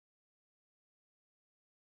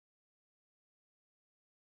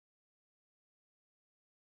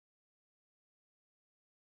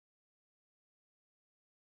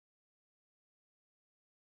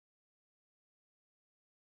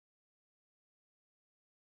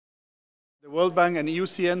The World Bank and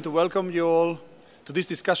EUCN to welcome you all to this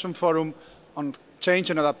discussion forum on change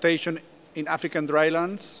and adaptation in African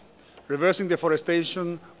drylands, reversing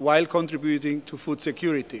deforestation while contributing to food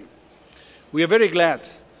security. We are very glad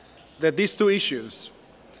that these two issues,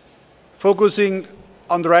 focusing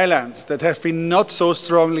on drylands that have been not so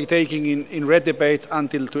strongly taken in red debates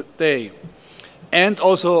until today, and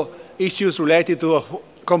also issues related to a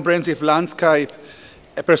comprehensive landscape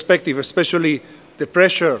perspective, especially the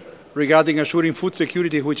pressure regarding assuring food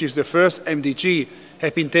security, which is the first MDG,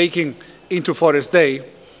 have been taken into Forest Day.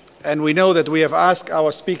 And we know that we have asked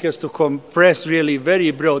our speakers to compress really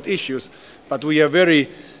very broad issues, but we are very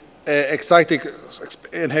excited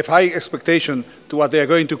and have high expectation to what they are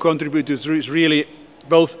going to contribute to really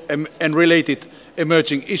both and related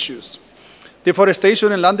emerging issues.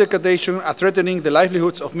 Deforestation and land degradation are threatening the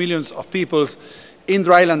livelihoods of millions of peoples in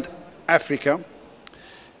dryland Africa.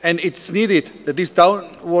 And it's needed that this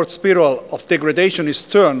downward spiral of degradation is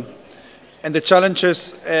turned and the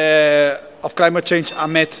challenges of climate change are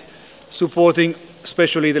met, supporting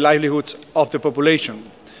especially the livelihoods of the population.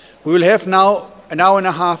 We will have now an hour and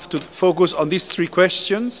a half to focus on these three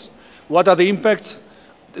questions. What are the impacts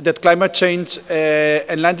that climate change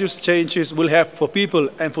and land use changes will have for people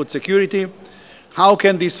and food security? How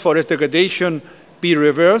can this forest degradation be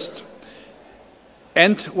reversed?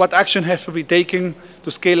 And what action has to be taken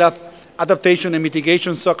to scale up adaptation and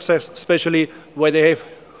mitigation success, especially where they have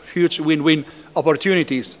huge win-win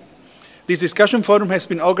opportunities. This discussion forum has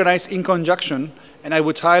been organized in conjunction, and I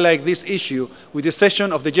would highlight this issue, with the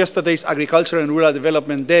session of the yesterday's Agriculture and Rural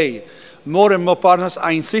Development Day. More and more partners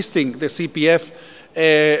are insisting the CPF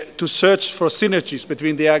to search for synergies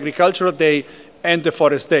between the Agricultural Day and the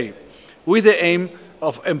Forest Day, with the aim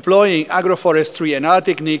of employing agroforestry and other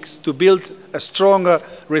techniques to build a stronger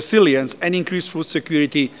resilience and increase food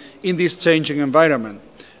security in this changing environment.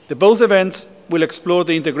 Both events will explore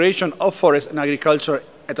the integration of forest and agriculture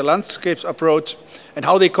at a landscape approach and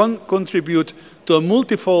how they contribute to a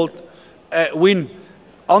multifold win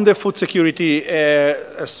on the food security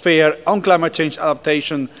sphere, on climate change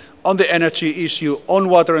adaptation, on the energy issue, on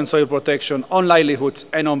water and soil protection, on livelihoods,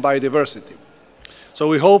 and on biodiversity. So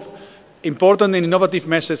we hope important and innovative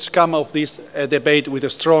messages come of this debate with a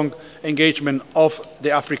strong engagement of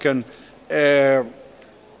the African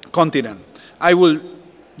continent.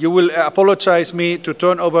 You will apologize me to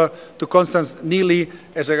turn over to Constance Neely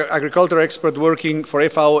as an agriculture expert working for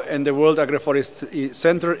FAO and the World Agroforestry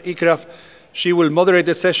Center, ICRAF. She will moderate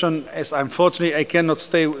the session, as unfortunately I cannot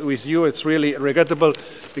stay with you. It's really regrettable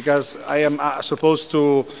because I am supposed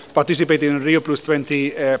to participate in a Rio Plus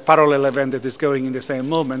 20 parallel event that is going in the same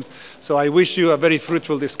moment. So I wish you a very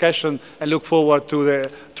fruitful discussion and look forward to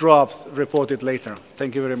the drafts reported later.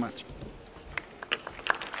 Thank you very much.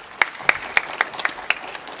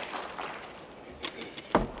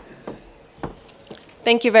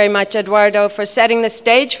 Thank you very much, Eduardo, for setting the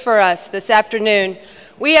stage for us this afternoon.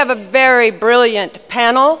 We have a very brilliant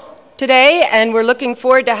panel today, and we're looking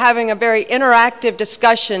forward to having a very interactive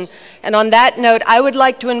discussion. And on that note, I would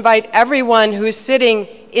like to invite everyone who's sitting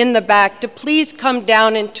in the back to please come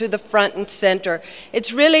down into the front and center.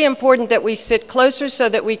 It's really important that we sit closer so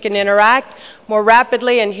that we can interact more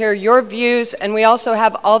rapidly and hear your views. And we also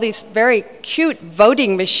have all these very cute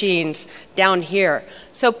voting machines down here.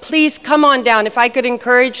 So please come on down. If I could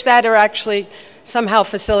encourage that or actually somehow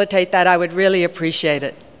facilitate that, I would really appreciate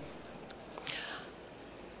it.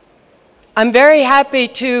 I'm very happy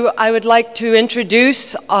I would like to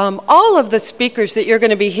introduce all of the speakers that you're going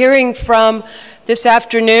to be hearing from this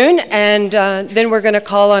afternoon, and then we're going to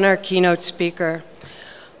call on our keynote speaker.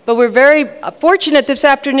 But we're very fortunate this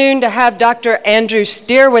afternoon to have Dr. Andrew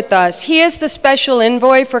Steer with us. He is the Special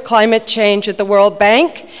Envoy for Climate Change at the World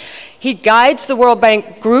Bank. He guides the World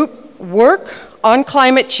Bank group work on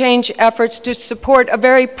climate change efforts to support a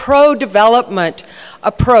very pro-development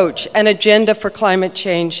approach and agenda for climate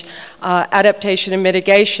change adaptation and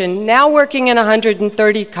mitigation, now working in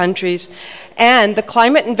 130 countries. And the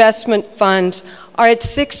climate investment funds are at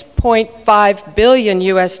 $6.5 billion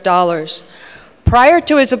US. Prior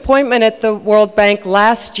to his appointment at the World Bank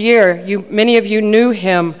last year, many of you knew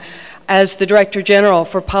him as the Director General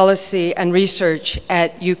for Policy and Research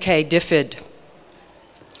at UK DFID.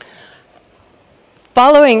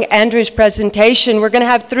 Following Andrew's presentation, we're going to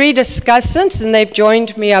have three discussants, and they've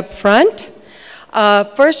joined me up front.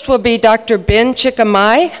 First will be Dr. Ben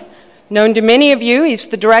Chikamai, known to many of you. He's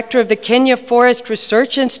the director of the Kenya Forest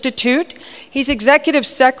Research Institute. He's executive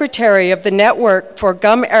secretary of the Network for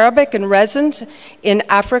Gum Arabic and Resins in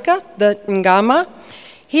Africa, the NGAMA.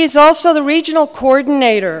 He is also the regional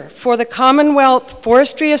coordinator for the Commonwealth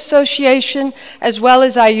Forestry Association, as well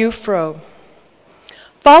as IUFRO.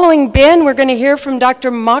 Following Ben, we're going to hear from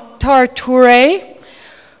Dr. Mokhtar Touré,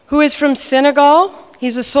 who is from Senegal.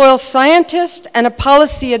 He's a soil scientist and a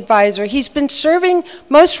policy advisor. He's been serving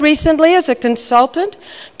most recently as a consultant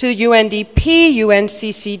to UNDP,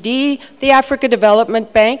 UNCCC, the Africa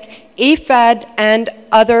Development Bank, IFAD, and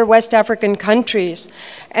other West African countries.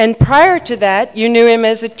 And prior to that, you knew him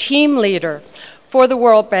as a team leader for the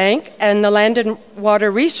World Bank and the Land and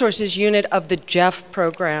Water Resources Unit of the GEF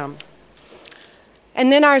program. And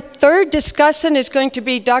then our third discussant is going to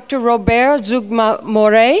be Dr. Robert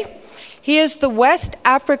Zugma-Moret. He is the West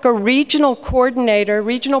Africa Regional Coordinator,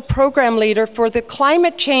 Regional Program Leader for the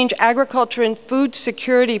Climate Change Agriculture and Food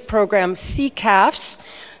Security Program, CCAFS,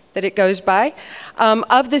 that it goes by,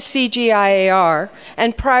 of the CGIAR.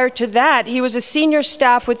 And prior to that, he was a senior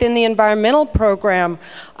staff within the environmental program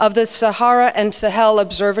of the Sahara and Sahel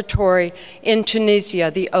Observatory in Tunisia,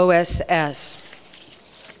 the OSS.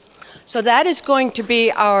 So that is going to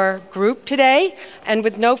be our group today. And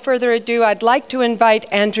with no further ado, I'd like to invite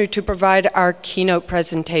Andrew to provide our keynote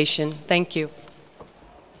presentation. Thank you.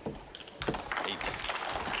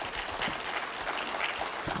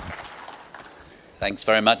 Thanks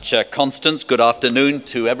very much, Constance. Good afternoon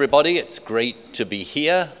to everybody. It's great to be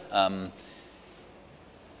here.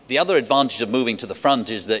 The other advantage of moving to the front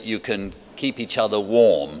is that you can keep each other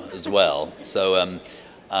warm as well. So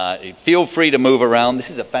feel free to move around. This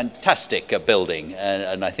is a fantastic building,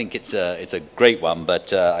 and I think it's a great one,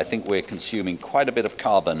 but I think we're consuming quite a bit of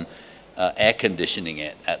carbon air conditioning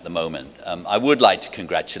it at the moment. I would like to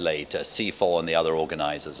congratulate CIFOR and the other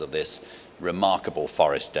organizers of this remarkable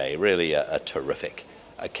Forest Day. Really a terrific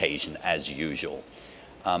occasion as usual.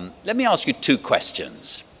 Let me ask you two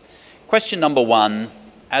questions. Question number one,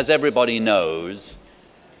 as everybody knows,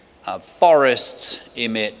 forests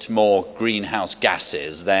emit more greenhouse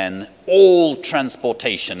gases than all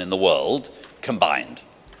transportation in the world combined.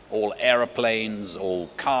 All airplanes, all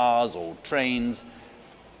cars, all trains,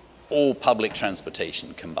 all public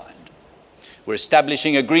transportation combined. We're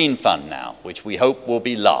establishing a green fund now, which we hope will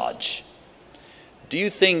be large. Do you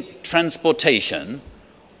think transportation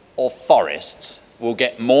or forests will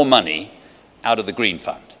get more money out of the green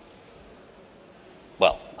fund?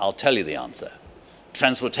 Well, I'll tell you the answer.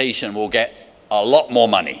 Transportation will get a lot more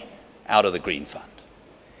money out of the green fund.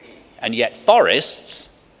 And yet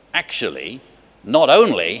forests actually not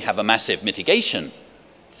only have a massive mitigation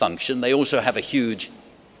function, they also have a huge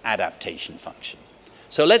adaptation function.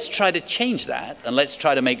 So let's try to change that, and let's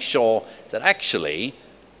try to make sure that actually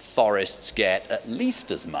forests get at least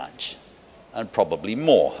as much, and probably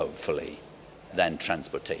more, hopefully, than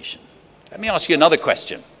transportation. Let me ask you another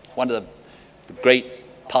question. One of the great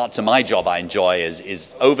parts of my job I enjoy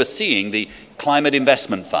is overseeing the climate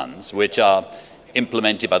investment funds, which are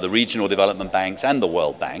implemented by the regional development banks and the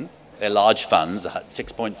World Bank. They're large funds,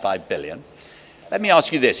 6.5 billion. Let me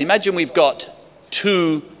ask you this. Imagine we've got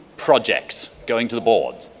two projects going to the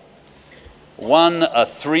board. One, a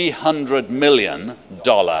 $300 million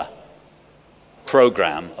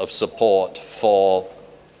program of support for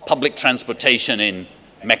public transportation in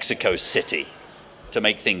Mexico City to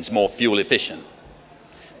make things more fuel efficient.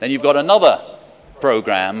 Then you've got another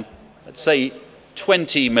program, let's say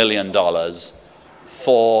 $20 million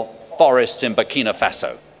for forests in Burkina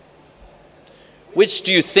Faso. Which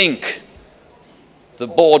do you think the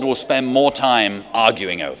board will spend more time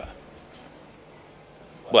arguing over?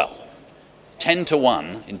 Well, 10 to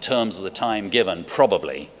 1 in terms of the time given,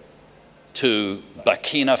 probably, to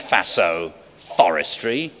Burkina Faso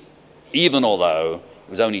forestry, even although it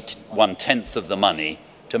was only 1/10 of the money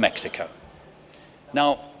to Mexico.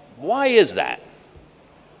 Now, why is that?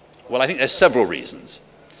 Well, I think there's several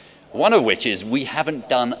reasons. One of which is we haven't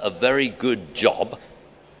done a very good job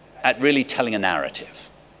at really telling a narrative.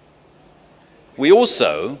 We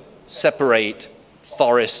also separate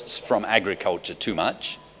forests from agriculture too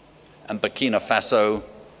much, and Burkina Faso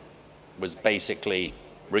was basically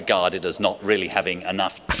regarded as not really having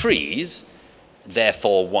enough trees.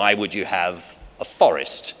 Therefore, why would you have a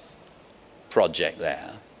forest project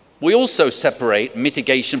there? We also separate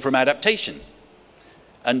mitigation from adaptation.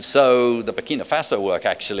 And so the Burkina Faso work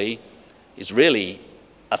actually is really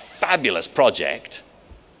a fabulous project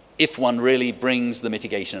if one really brings the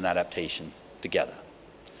mitigation and adaptation together.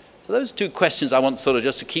 So those two questions I want sort of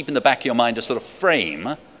just to keep in the back of your mind to sort of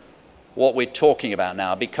frame what we're talking about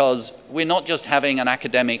now, because we're not just having an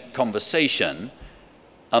academic conversation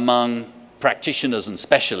among practitioners and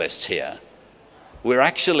specialists here. We're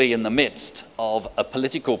actually in the midst of a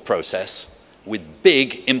political process with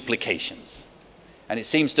big implications. And it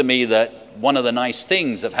seems to me that one of the nice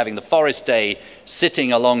things of having the Forest Day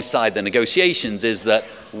sitting alongside the negotiations is that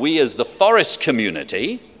we as the forest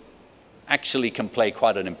community actually can play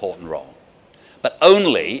quite an important role. But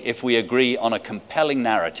only if we agree on a compelling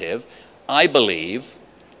narrative. I believe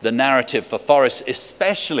the narrative for forests,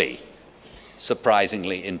 especially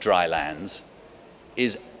surprisingly in dry lands,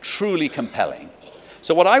 is truly compelling.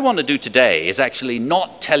 So what I want to do today is actually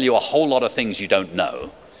not tell you a whole lot of things you don't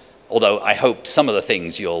know, although I hope some of the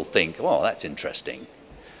things you'll think, well, that's interesting,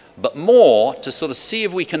 but more to sort of see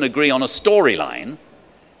if we can agree on a storyline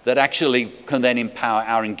that actually can then empower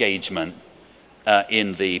our engagement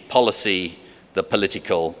in the policy, the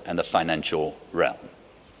political, and the financial realm.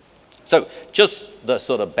 So just the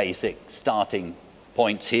sort of basic starting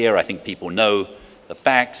points here. I think people know the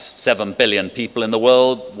facts. 7 billion people in the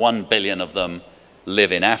world, 1 billion of them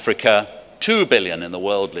live in Africa, 2 billion in the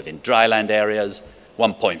world live in dryland areas,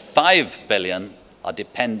 1.5 billion are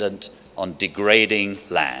dependent on degrading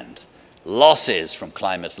land. Losses from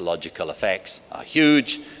climatological effects are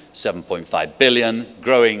huge, 7.5 billion,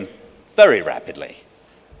 growing very rapidly.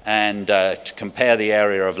 And to compare the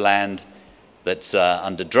area of land that's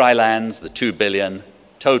under dry lands, the 2 billion,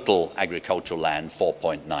 total agricultural land,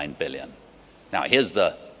 4.9 billion. Now here's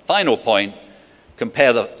the final point.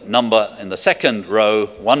 Compare the number in the second row,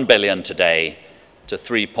 1 billion today, to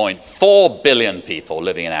 3.4 billion people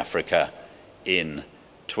living in Africa in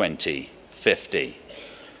 2050.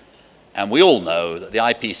 And we all know that the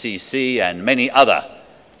IPCC and many other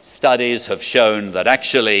studies have shown that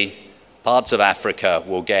actually parts of Africa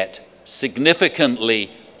will get significantly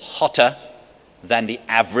hotter than the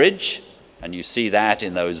average, and you see that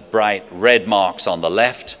in those bright red marks on the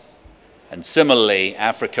left. And similarly,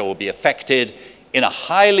 Africa will be affected in a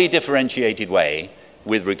highly differentiated way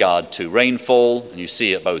with regard to rainfall, and you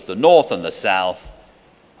see at both the north and the south,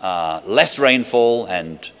 less rainfall,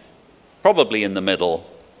 and probably in the middle,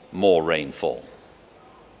 more rainfall.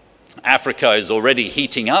 Africa is already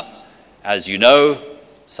heating up, as you know.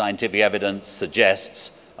 Scientific evidence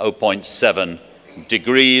suggests 0.7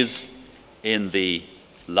 degrees in the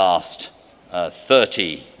last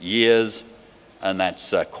 30 years, and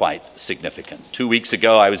that's quite significant. 2 weeks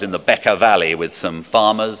ago, I was in the Bekaa Valley with some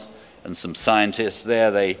farmers and some scientists there.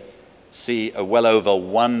 They see a well over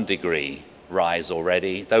 1 degree rise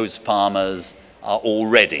already. Those farmers are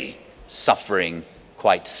already suffering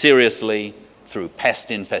quite seriously through pest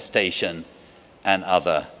infestation and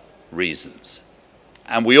other reasons.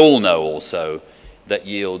 And we all know also that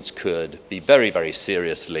yields could be very, very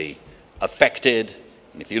seriously affected.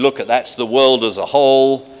 And if you look at that's the world as a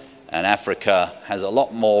whole, and Africa has a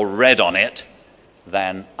lot more red on it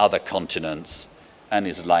than other continents and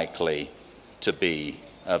is likely to be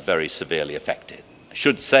very severely affected. I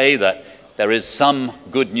should say that there is some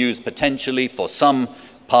good news potentially for some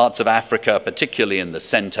parts of Africa, particularly in the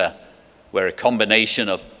center, where a combination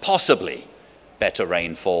of possibly better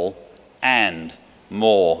rainfall and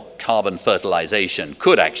more carbon fertilization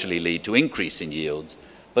could actually lead to increase in yields.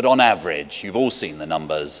 But on average, you've all seen the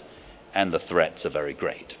numbers, and the threats are very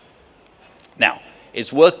great. Now,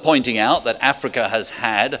 it's worth pointing out that Africa has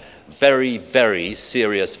had very, very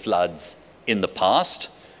serious floods in the past,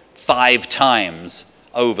 5 times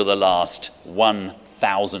over the last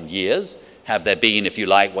 1,000 years. Have there been, if you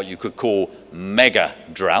like, what you could call mega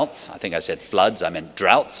droughts? I think I said floods, I meant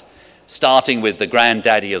droughts, starting with the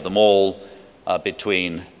granddaddy of them all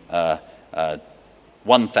between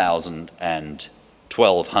 1,000 and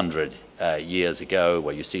 1,200 years ago,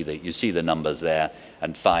 where you see the numbers there,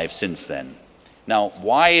 and 5 since then. Now,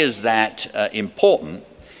 why is that important?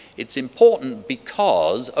 It's important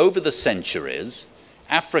because over the centuries,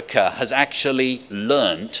 Africa has actually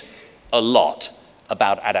learnt a lot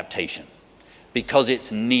about adaptation because it's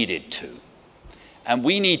needed to. And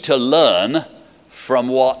we need to learn from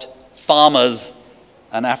what farmers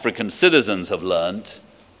and African citizens have learnt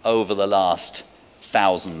over the last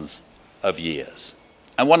thousands of years.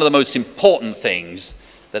 And one of the most important things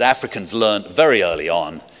that Africans learnt very early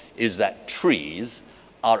on is that trees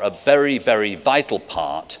are a very, very vital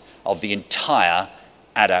part of the entire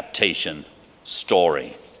adaptation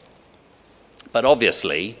story. But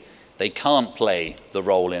obviously, they can't play the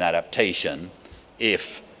role in adaptation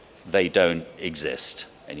if they don't exist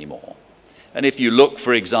anymore. And if you look,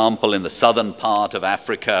 for example, in the southern part of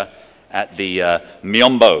Africa at the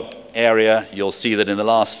Miombo area, you'll see that in the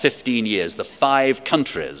last 15 years, the 5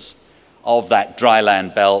 countries of that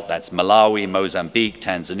dryland belt, that's Malawi, Mozambique,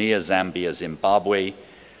 Tanzania, Zambia, Zimbabwe,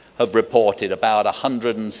 have reported about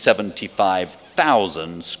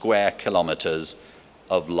 175,000 square kilometers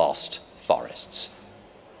of lost forests,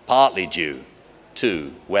 partly due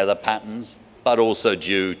to weather patterns, but also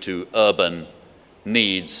due to urban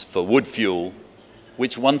needs for wood fuel,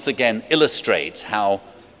 which once again illustrates how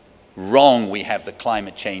wrong we have the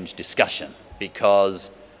climate change discussion,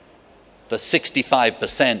 because the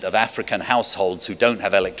 65% of African households who don't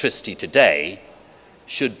have electricity today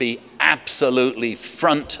should be absolutely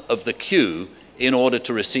front of the queue in order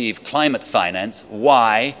to receive climate finance.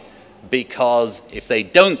 Why? Because if they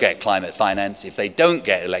don't get climate finance, if they don't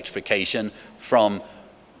get electrification from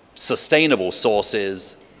sustainable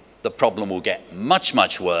sources, the problem will get much,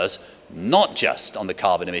 much worse, not just on the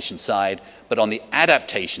carbon emission side, but on the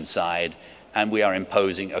adaptation side, and we are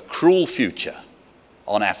imposing a cruel future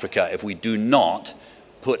on Africa if we do not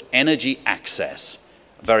put energy access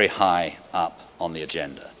very high up on the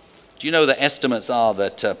agenda. Do you know that estimates are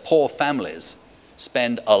that poor families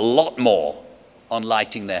spend a lot more on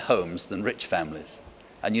lighting their homes than rich families?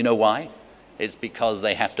 And you know why? It's because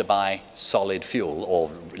they have to buy solid fuel,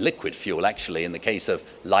 or liquid fuel actually, in the case of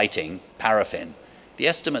lighting, paraffin. The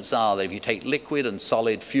estimates are that if you take liquid and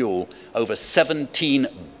solid fuel, over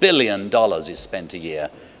 $17 billion is spent a year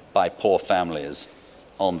by poor families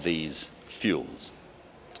on these fuels.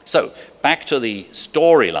 So, back to the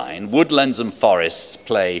storyline, woodlands and forests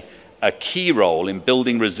play a key role in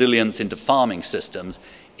building resilience into farming systems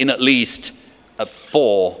in at least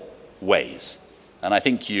 4 ways. And I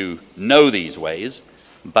think you know these ways,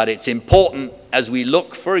 but it's important as we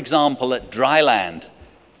look, for example, at dryland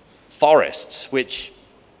forests, which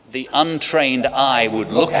the untrained eye would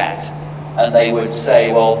look at and they would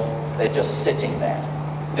say, well, they're just sitting there,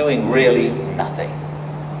 doing really nothing.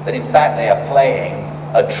 But in fact, they are playing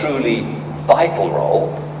a truly vital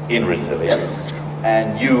role in resilience,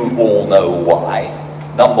 and you all know why.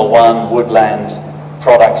 Number one, woodland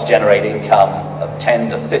products generate income of 10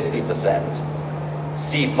 to 50%.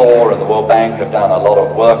 CIFOR and the World Bank have done a lot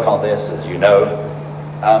of work on this, as you know,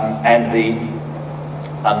 and the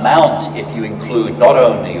amount, if you include not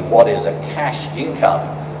only what is a cash income,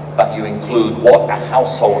 but you include what a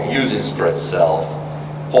household uses for itself,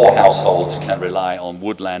 poor households can rely on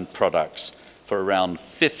woodland products for around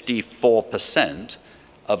 54%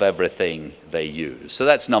 of everything they use. So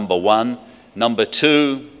that's number one. Number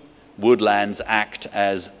two, woodlands act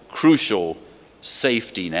as crucial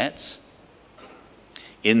safety nets.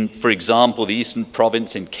 In, for example, the Eastern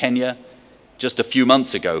Province in Kenya, just a few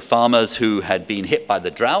months ago, farmers who had been hit by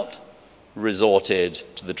the drought resorted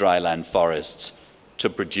to the dryland forests to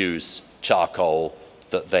produce charcoal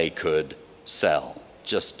that they could sell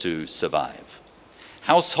just to survive.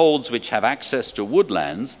 Households which have access to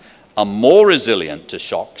woodlands are more resilient to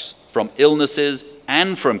shocks from illnesses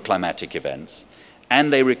and from climatic events,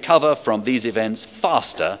 and they recover from these events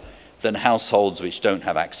faster than households which don't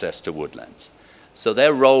have access to woodlands. So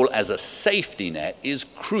their role as a safety net is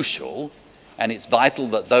crucial, and it's vital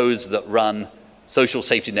that those that run social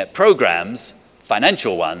safety net programs,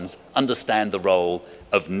 financial ones, understand the role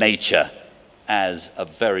of nature as a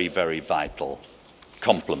very, very vital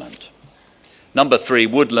complement. Number three,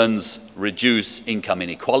 woodlands reduce income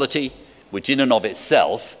inequality, which in and of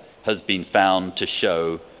itself has been found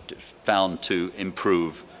to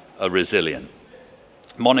improve resilience.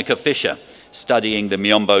 Monica Fisher, studying the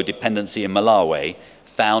Miombo dependency in Malawi,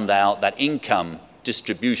 found out that income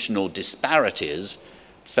distributional disparities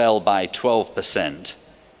fell by 12%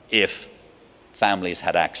 if families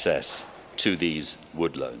had access to these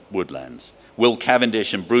woodlands. Will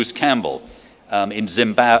Cavendish and Bruce Campbell in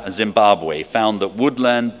Zimbabwe found that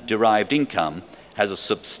woodland-derived income has a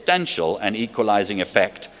substantial and equalizing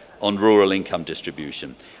effect on rural income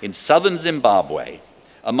distribution. In southern Zimbabwe,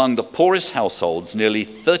 among the poorest households, nearly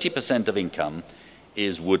 30% of income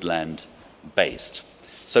is woodland-based.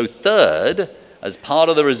 So third, as part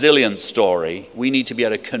of the resilience story, we need to be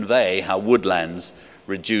able to convey how woodlands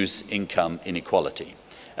reduce income inequality.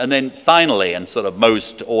 And then finally, and sort of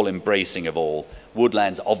most all-embracing of all,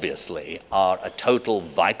 woodlands obviously are a total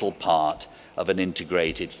vital part of an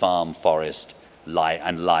integrated farm, forest,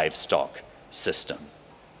 and livestock system.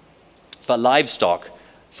 For livestock,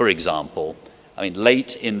 for example, I mean,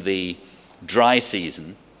 late in the dry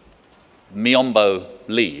season, Miombo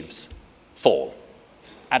leaves fall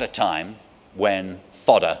at a time when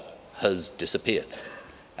fodder has disappeared.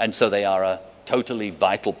 And so they are a totally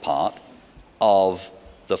vital part of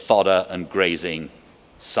the fodder and grazing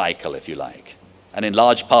cycle, if you like. And in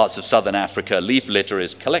large parts of southern Africa, leaf litter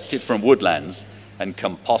is collected from woodlands and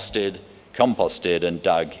composted and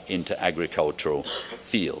dug into agricultural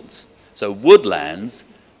fields. So woodlands,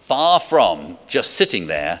 far from just sitting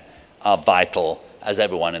there, are vital, as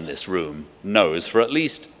everyone in this room knows, for at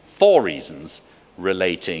least 4 reasons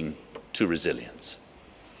relating to resilience.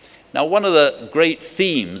 Now, one of the great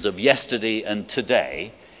themes of yesterday and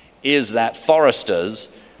today is that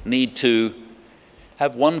foresters need to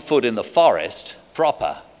have one foot in the forest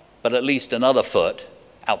proper, but at least another foot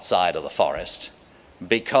outside of the forest,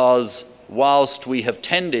 because whilst we have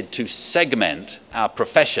tended to segment our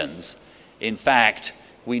professions, in fact,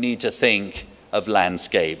 we need to think of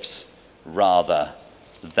landscapes rather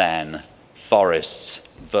than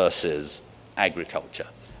forests versus agriculture.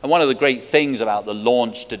 And one of the great things about the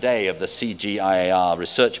launch today of the CGIAR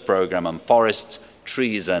research program on forests,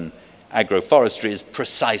 trees, and agroforestry is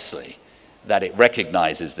precisely that it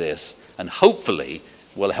recognizes this and hopefully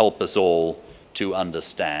will help us all to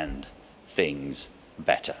understand things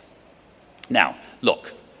better. Now,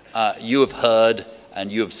 look, you have heard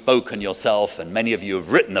and you have spoken yourself, and many of you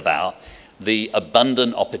have written about the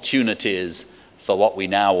abundant opportunities for what we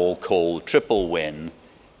now all call triple win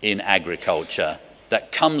in agriculture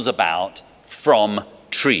that comes about from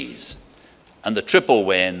trees. And the triple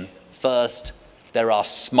win, first, there are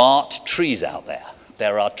smart trees out there.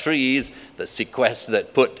 There are trees that sequester,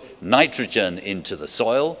 that put nitrogen into the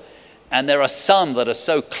soil, and there are some that are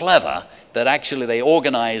so clever that actually they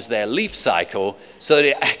organize their leaf cycle so that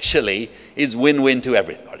it actually is win-win to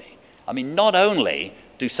everybody. I mean, not only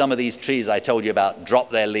do some of these trees I told you about drop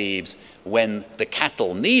their leaves when the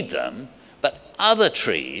cattle need them, but other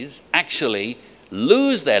trees actually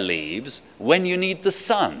lose their leaves when you need the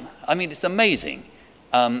sun. I mean, it's amazing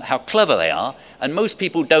how clever they are, and most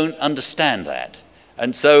people don't understand that.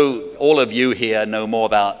 And so all of you here know more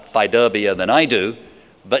about Fiderbia than I do,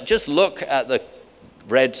 but just look at the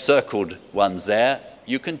red circled ones there.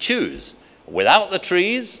 You can choose. Without the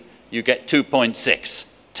trees, you get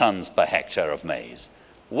 2.6 tons per hectare of maize.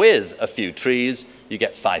 With a few trees, you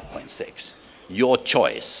get 5.6. Your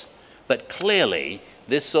choice. But clearly,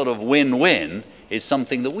 this sort of win-win is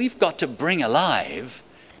something that we've got to bring alive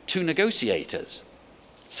to negotiators.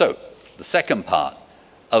 So, the second part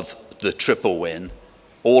of the triple win,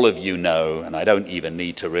 all of you know, and I don't even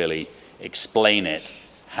need to really explain it,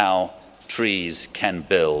 how trees can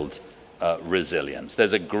build resilience.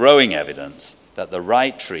 There's a growing evidence that the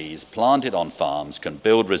right trees planted on farms can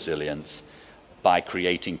build resilience by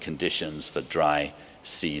creating conditions for dry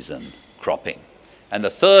season cropping. And the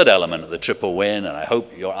third element of the triple win, and I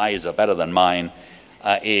hope your eyes are better than mine,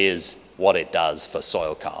 is what it does for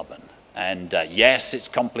soil carbon. And yes, it's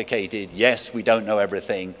complicated. Yes, we don't know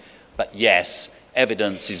everything. But yes,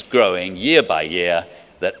 evidence is growing year by year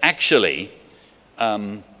that actually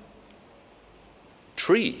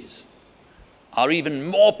trees are even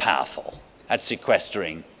more powerful at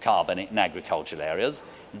sequestering carbon in agricultural areas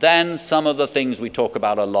than some of the things we talk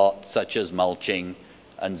about a lot, such as mulching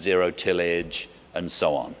and zero tillage and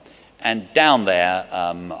so on. And down there,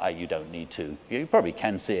 you don't need to, you probably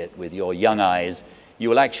can see it with your young eyes, you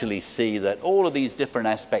will actually see that all of these different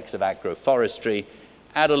aspects of agroforestry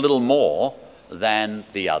add a little more than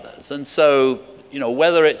the others. And so, you know,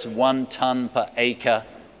 whether it's 1 ton per acre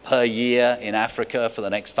per year in Africa for the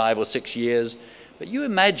next 5 or 6 years, but you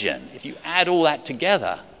imagine if you add all that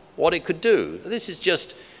together, what it could do. This is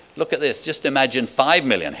just, look at this, just imagine 5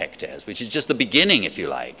 million hectares, which is just the beginning, if you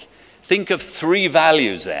like. Think of 3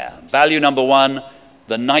 values there. Value number 1,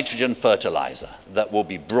 the nitrogen fertilizer that will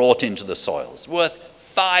be brought into the soils, worth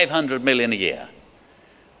 500 million a year.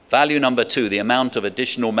 Value number 2, the amount of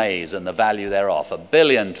additional maize and the value thereof, 1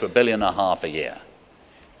 billion to 1.5 billion a year.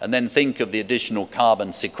 And then think of the additional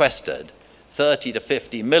carbon sequestered, 30 to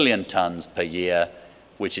 50 million tons per year,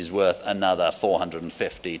 which is worth another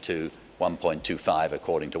 450 to 1.25,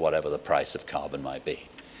 according to whatever the price of carbon might be.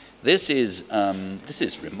 This is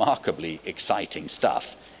remarkably exciting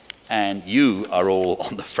stuff, and you are all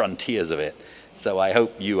on the frontiers of it. So I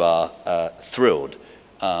hope you are thrilled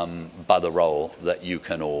by the role that you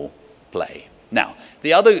can all play. Now,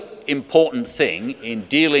 the other important thing in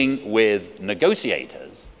dealing with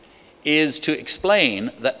negotiators is to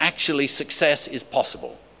explain that actually success is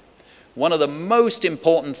possible. One of the most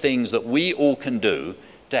important things that we all can do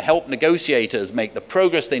to help negotiators make the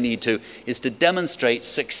progress they need to is to demonstrate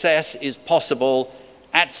success is possible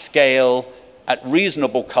at scale, at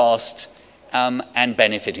reasonable cost, and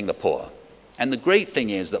benefiting the poor. And the great thing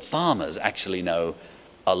is that farmers actually know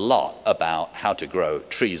a lot about how to grow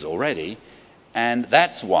trees already, and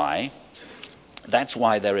that's why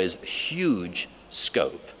there is huge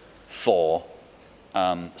scope for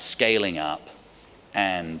scaling up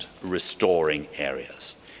and restoring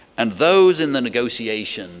areas. And those in the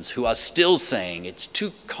negotiations who are still saying it's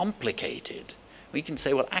too complicated, we can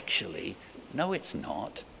say, well, actually, no, it's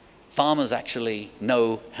not. Farmers actually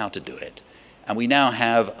know how to do it. And we now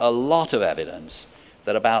have a lot of evidence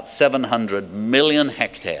that about 700 million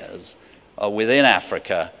hectares within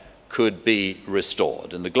Africa could be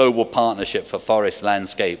restored. And the Global Partnership for Forest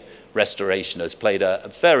Landscape Restoration has played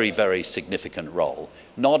a very, very significant role,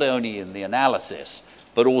 not only in the analysis,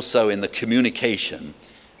 but also in the communication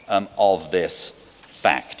of this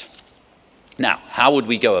fact. Now, how would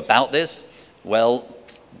we go about this? Well,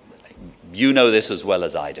 you know this as well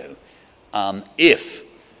as I do.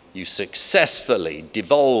 If you successfully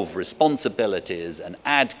devolve responsibilities and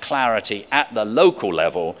add clarity at the local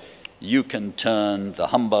level, you can turn the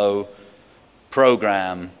Humbo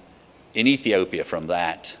program in Ethiopia from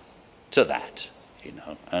that to that, you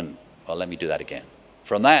know. And, well, let me do that again.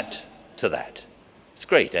 From that to that. It's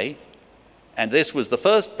great, eh? And this was the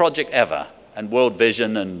first project ever, and World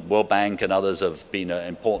Vision and World Bank and others have been an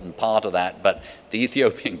important part of that, but the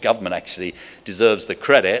Ethiopian government actually deserves the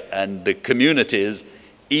credit, and the communities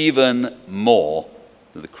even more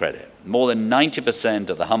the credit. More than 90%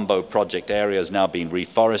 of the Humbo project area has now been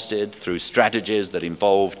reforested through strategies that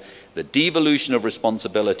involved the devolution of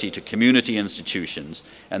responsibility to community institutions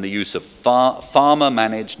and the use of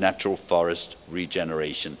farmer-managed natural forest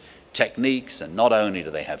regeneration techniques. And not only do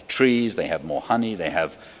they have trees, they have more honey, they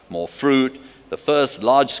have more fruit. The first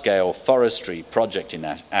large-scale forestry project in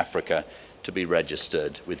Africa to be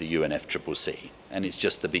registered with the UNFCCC. And it's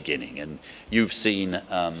just the beginning. And you've seen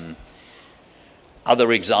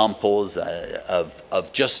other examples of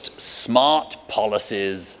just smart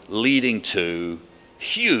policies leading to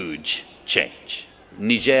huge change.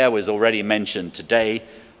 Niger was already mentioned today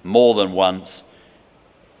more than once.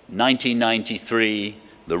 1993,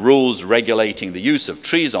 the rules regulating the use of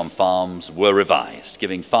trees on farms were revised,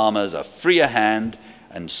 giving farmers a freer hand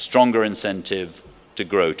and stronger incentive to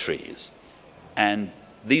grow trees. And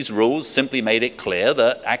these rules simply made it clear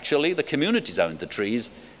that actually the communities owned the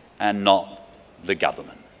trees and not the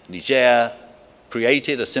government. Niger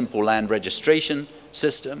created a simple land registration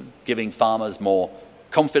system, giving farmers more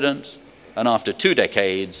confidence, and after 2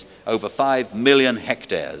 decades, over 5 million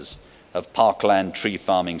hectares of parkland tree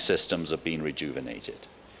farming systems have been rejuvenated.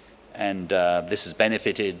 And this has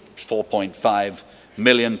benefited 4.5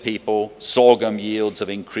 million people. Sorghum yields have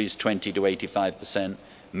increased 20 to 85%,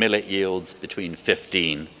 millet yields between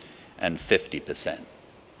 15 and 50%.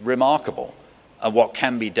 Remarkable what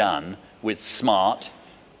can be done with smart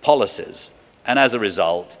policies. And as a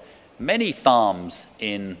result, many farms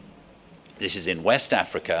this is in West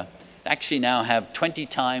Africa, actually now have 20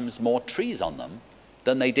 times more trees on them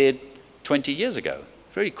than they did 20 years ago.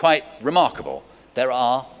 Really quite remarkable. There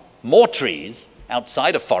are more trees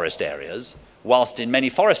outside of forest areas, whilst in many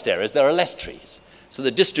forest areas there are less trees. So the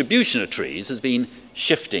distribution of trees has been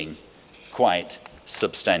shifting quite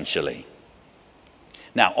substantially.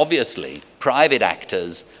 Now, obviously, private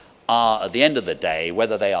actors are, at the end of the day,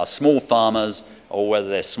 whether they are small farmers or whether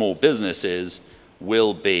they're small businesses,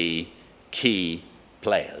 will be key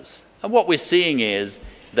players. And what we're seeing is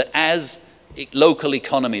that as local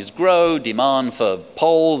economies grow, demand for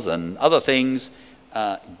poles and other things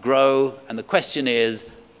grow, and the question is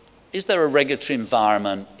there a regulatory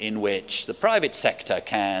environment in which the private sector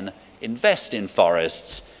can invest in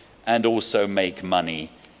forests and also make money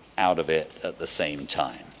out of it at the same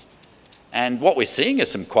time? And what we're seeing is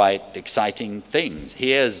some quite exciting things.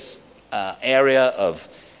 Here's an area of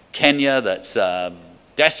Kenya that's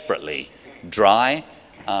desperately dry.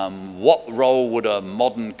 What role would a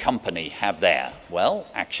modern company have there? Well,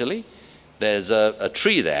 actually, there's a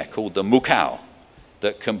tree there called the mukau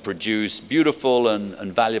that can produce beautiful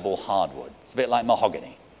and valuable hardwood. It's a bit like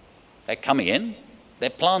mahogany. They're coming in, they're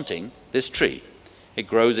planting this tree. It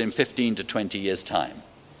grows in 15 to 20 years' time.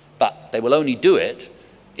 But they will only do it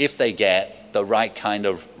if they get the right kind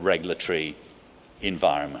of regulatory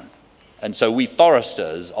environment. And so we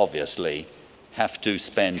foresters, obviously, have to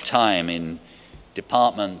spend time in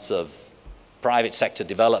departments of private sector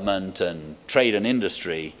development and trade and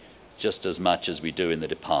industry just as much as we do in the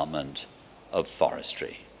Department of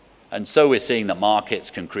Forestry. And so we're seeing that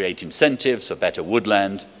markets can create incentives for better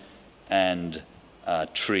woodland and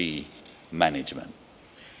tree management.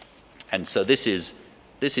 And so this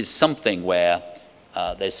is something where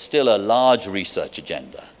there's still a large research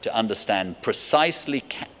agenda to understand precisely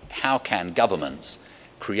how can governments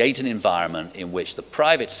create an environment in which the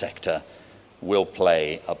private sector will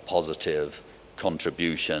play a positive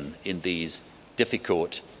contribution in these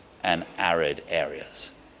difficult and arid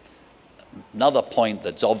areas. Another point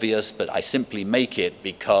that's obvious, but I simply make it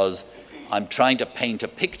because I'm trying to paint a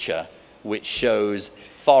picture which shows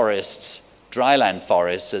forests, dryland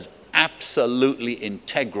forests, as absolutely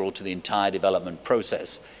integral to the entire development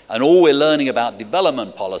process. And all we're learning about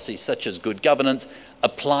development policy, such as good governance,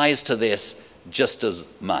 applies to this just as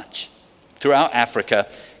much. Throughout Africa,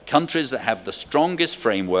 countries that have the strongest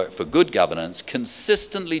framework for good governance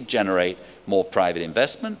consistently generate more private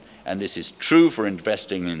investment, and this is true for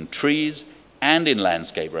investing in trees and in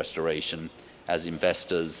landscape restoration, as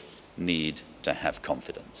investors need to have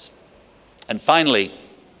confidence. And finally,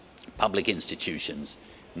 public institutions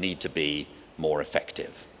need to be more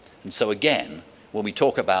effective. And so again, when we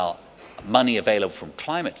talk about money available from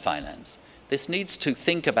climate finance, this needs to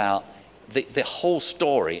think about the whole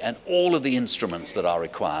story and all of the instruments that are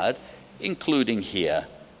required, including here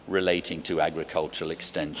relating to agricultural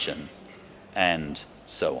extension and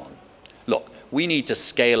so on. Look, we need to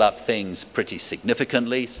scale up things pretty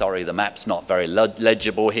significantly. Sorry, the map's not very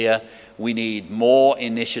legible here. We need more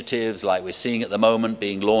initiatives like we're seeing at the moment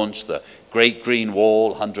being launched, the Great Green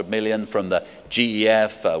Wall, 100 million from the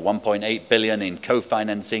GEF, 1.8 billion in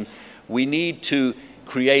co-financing. We need to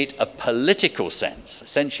create a political sense.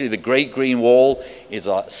 Essentially, the Great Green Wall is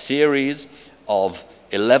a series of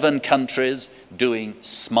 11 countries doing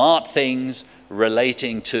smart things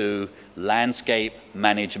relating to landscape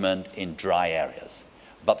management in dry areas.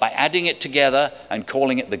 But by adding it together and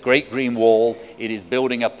calling it the Great Green Wall, it is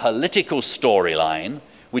building a political storyline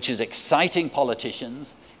which is exciting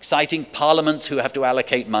politicians, exciting parliaments who have to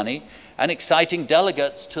allocate money, and exciting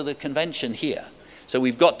delegates to the convention here. So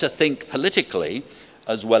we've got to think politically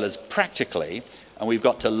as well as practically, and we've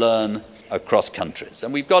got to learn across countries.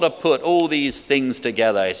 And we've got to put all these things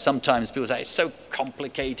together. Sometimes people say it's so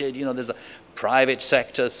complicated. You know, there's a private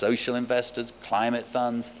sector, social investors, climate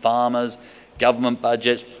funds, farmers, government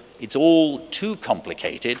budgets. It's all too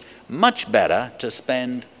complicated. Much better to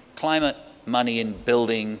spend climate money in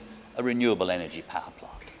building a renewable energy power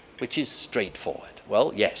plant, which is straightforward.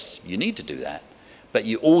 Well, yes, you need to do that, but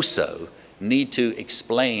you also need to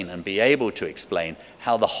explain and be able to explain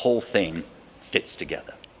how the whole thing fits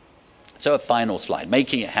together. So a final slide,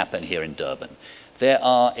 making it happen here in Durban. There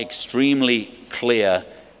are extremely clear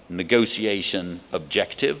negotiation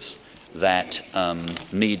objectives that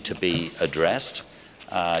need to be addressed.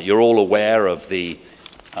 You're all aware of the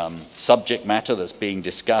subject matter that's being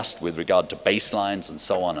discussed with regard to baselines and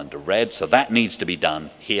so on under RED, so that needs to be done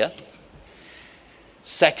here.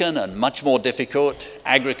 Second, and much more difficult,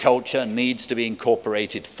 agriculture needs to be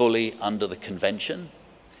incorporated fully under the convention,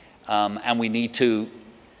 and we need to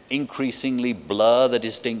increasingly blur the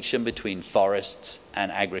distinction between forests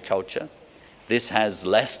and agriculture. This has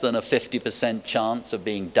less than a 50% chance of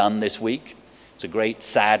being done this week. It's a great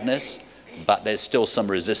sadness, but there's still some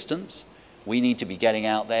resistance. We need to be getting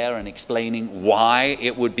out there and explaining why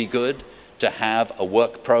it would be good to have a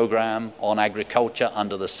work program on agriculture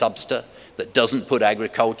under the SBSTA that doesn't put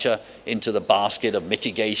agriculture into the basket of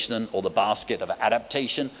mitigation or the basket of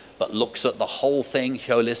adaptation, but looks at the whole thing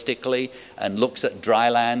holistically and looks at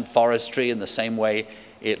dryland forestry in the same way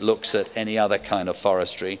it looks at any other kind of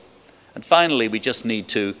forestry. And finally, we just need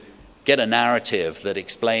to get a narrative that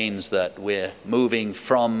explains that we're moving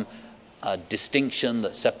from a distinction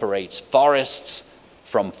that separates forests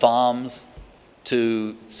from farms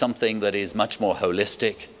to something that is much more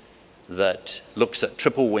holistic, that looks at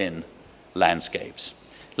triple win landscapes.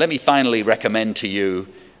 Let me finally recommend to you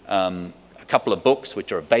a couple of books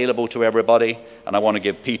which are available to everybody, and I want to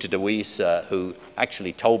give Peter de Vries, who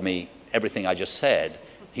actually told me everything I just said.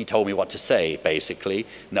 He told me what to say, basically.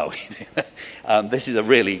 No, this is a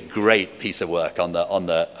really great piece of work on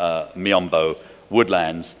the Miombo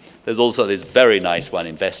woodlands. There's also this very nice one,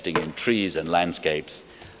 Investing in Trees and Landscapes.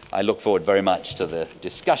 I look forward very much to the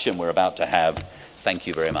discussion we're about to have. Thank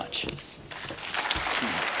you very much.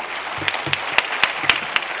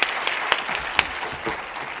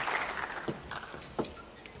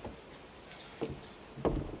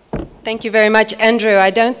 Thank you very much, Andrew. I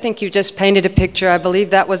don't think you just painted a picture. I believe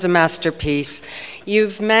that was a masterpiece.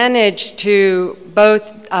 You've managed to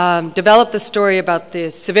both develop the story about the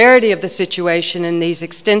severity of the situation in these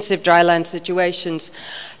extensive dryland situations,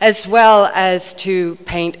 as well as to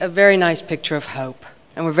paint a very nice picture of hope.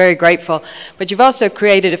 And we're very grateful. But you've also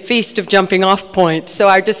created a feast of jumping off points, so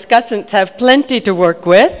our discussants have plenty to work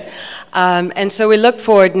with. And so we look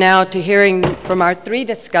forward now to hearing from our three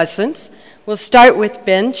discussants. We'll start with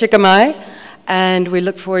Ben Chikamai, and we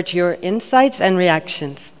look forward to your insights and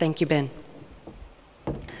reactions. Thank you, Ben.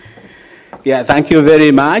 Yeah, thank you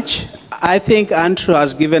very much. I think Andrew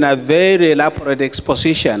has given a very elaborate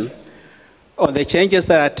exposition on the changes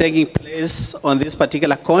that are taking place on this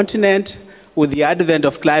particular continent with the advent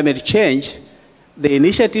of climate change, the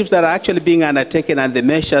initiatives that are actually being undertaken and the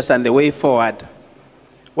measures and the way forward.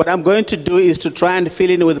 What I'm going to do is to try and fill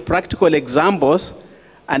in with practical examples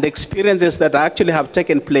and experiences that actually have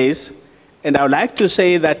taken place. And I would like to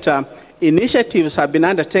say that initiatives have been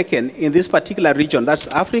undertaken in this particular region, that's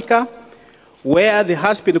Africa, where there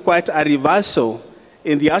has been quite a reversal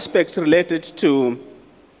in the aspect related to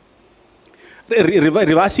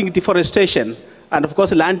reversing deforestation and, of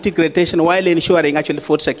course, land degradation while ensuring actually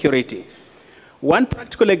food security. One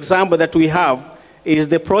practical example that we have is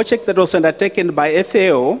the project that was undertaken by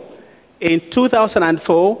FAO in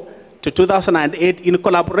 2004 to 2008 in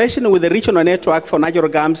collaboration with the Regional Network for Natural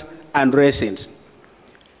Gums and Resins.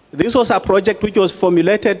 This was a project which was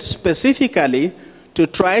formulated specifically to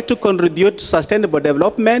try to contribute to sustainable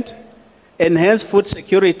development, enhance food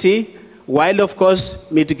security, while, of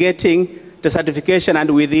course, mitigating desertification and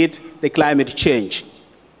with it, the climate change.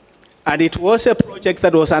 And it was a project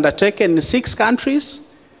that was undertaken in 6 countries,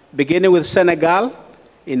 beginning with Senegal,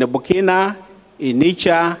 in Burkina, in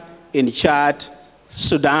Niger, in Chad,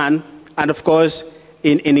 Sudan, and of course,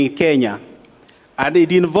 in Kenya. And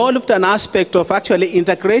it involved an aspect of actually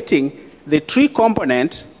integrating the tree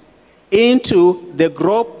component into the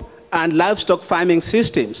crop and livestock farming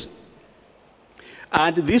systems.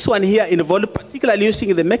 And this one here involved particularly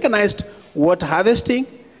using the mechanized water harvesting,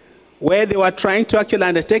 where they were trying to actually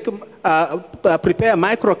undertake, prepare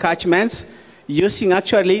micro-catchments using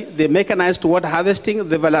actually the mechanized water harvesting,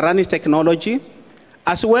 the Valerani technology,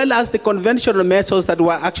 as well as the conventional methods that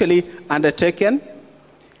were actually undertaken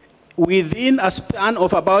within a span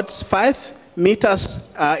of about 5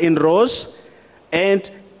 meters in rows, and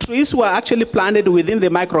trees were actually planted within the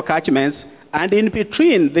micro-catchments, and in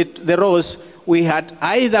between the rows, we had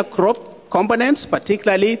either crop components,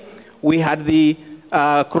 particularly we had the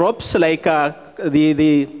crops like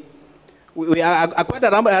we had quite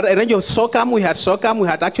a range of sorghum. We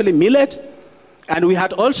had actually millet, and we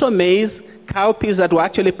had also maize, cowpeas that were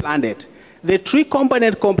actually planted. The tree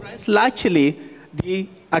component comprised largely the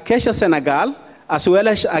Acacia senegal, as well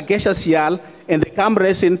as Acacia sial, and the gum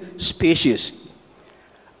resin species.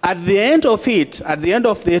 At the end of it, at the end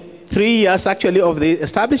of the 3 years actually of the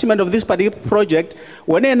establishment of this particular project,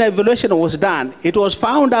 when an evaluation was done, it was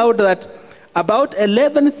found out that about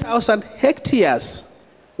 11,000 hectares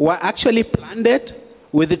were actually planted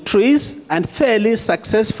with the trees and fairly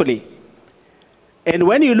successfully. And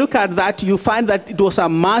when you look at that, you find that it was a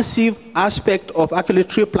massive aspect of actually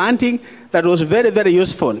tree planting that was very, very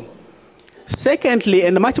useful. Secondly,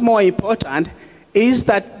 and much more important, is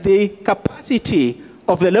that the capacity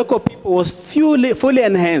of the local people was fully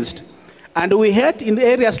enhanced. And we had in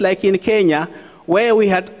areas like in Kenya, where we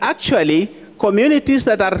had actually communities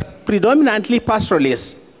that are predominantly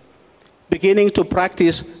pastoralists, beginning to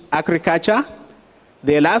practice agriculture.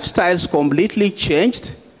 Their lifestyles completely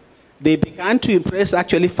changed. They began to embrace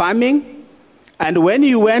actually farming. And when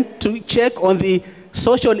you went to check on the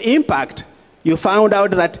social impact, you found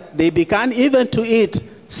out that they began even to eat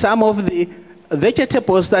some of the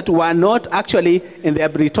vegetables that were not actually in their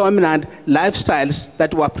predominant lifestyles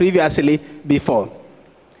that were previously before.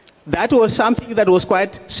 That was something that was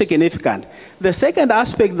quite significant. The second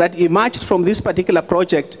aspect that emerged from this particular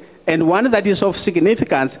project, and one that is of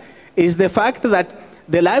significance, is the fact that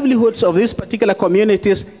the livelihoods of these particular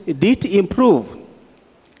communities did improve.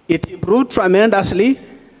 It improved tremendously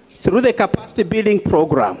through the capacity building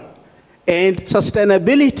program. And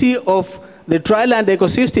sustainability of the dryland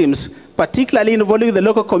ecosystems, particularly involving the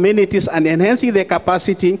local communities and enhancing their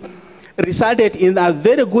capacity, resulted in a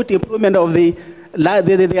very good improvement of the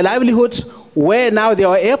livelihoods, where now they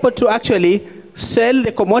were able to actually sell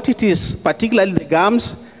the commodities, particularly the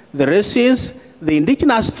gums, the resins, the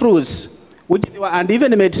indigenous fruits, which they were, and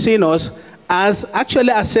even medicinals, as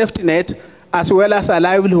actually a safety net, as well as a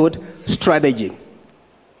livelihood strategy.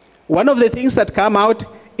 One of the things that come out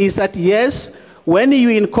is that, yes, when you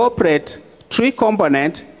incorporate tree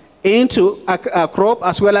component into a crop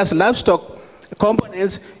as well as livestock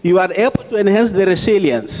components, you are able to enhance the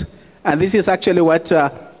resilience. And this is actually what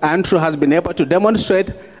Andrew has been able to demonstrate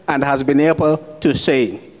and has been able to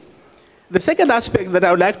say. The second aspect that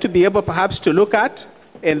I would like to be able perhaps to look at,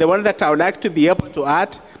 and the one that I would like to be able to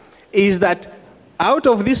add, is that out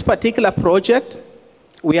of this particular project,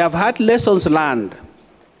 we have had lessons learned.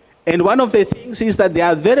 And one of the things is that there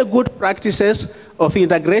are very good practices of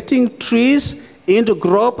integrating trees into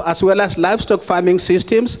crop as well as livestock farming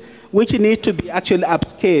systems, which need to be actually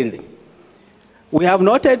upscaled. We have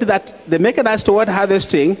noted that the mechanized water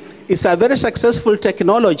harvesting is a very successful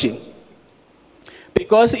technology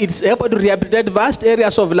because it's able to rehabilitate vast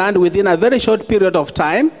areas of land within a very short period of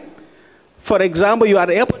time. For example, you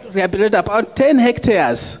are able to rehabilitate about 10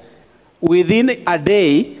 hectares within a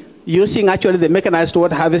day using actually the mechanized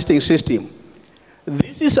water harvesting system.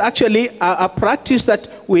 This is actually a practice that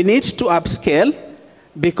we need to upscale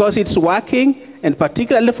because it's working, and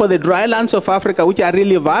particularly for the drylands of Africa, which are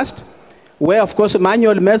really vast, where, of course,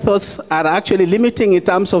 manual methods are actually limiting in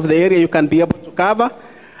terms of the area you can be able to cover.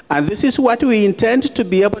 And this is what we intend to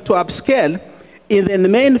be able to upscale in the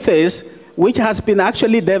main phase, which has been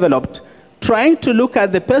actually developed, trying to look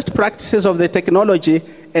at the best practices of the technology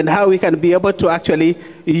and how we can be able to actually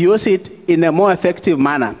use it in a more effective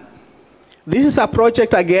manner. This is a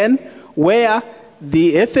project, again, where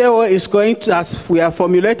the FAO is going to, as we have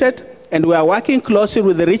formulated, and we are working closely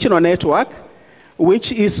with the regional network,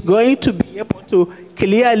 which is going to be able to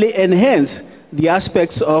clearly enhance the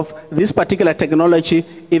aspects of this particular technology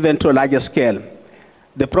even to a larger scale.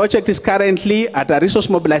 The project is currently at a resource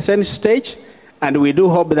mobilization stage, and we do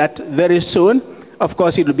hope that very soon, of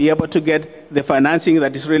course, it will be able to get the financing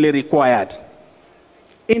that is really required.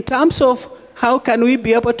 In terms of how can we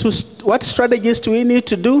be able to, what strategies do we need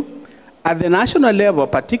to do? At the national level,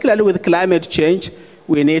 particularly with climate change,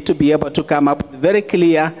 we need to be able to come up with very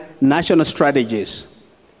clear national strategies.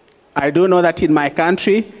 I do know that in my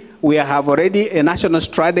country, we have already a national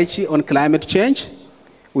strategy on climate change.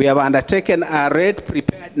 We have undertaken a RED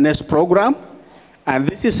preparedness program, and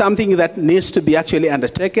this is something that needs to be actually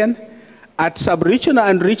undertaken. At sub-regional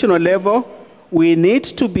and regional level, we need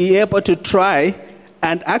to be able to try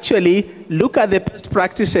and actually look at the best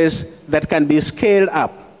practices that can be scaled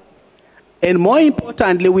up. And more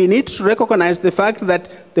importantly, we need to recognize the fact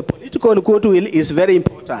that the political goodwill is very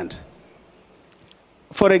important.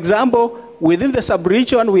 For example, within the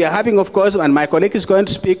sub-region, we are having, of course, and my colleague is going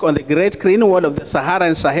to speak on the Great Green Wall of the Sahara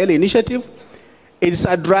and Sahel initiative. It's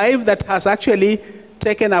a drive that has actually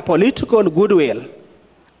taken a political goodwill.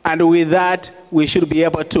 And with that, we should be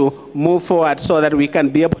able to move forward so that we can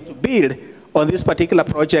be able to build on this particular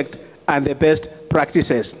project and the best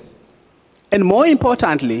practices. And more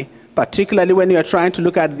importantly, particularly when you are trying to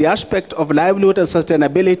look at the aspect of livelihood and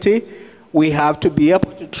sustainability, we have to be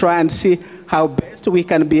able to try and see how best we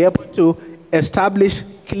can be able to establish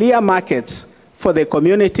clear markets for the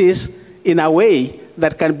communities in a way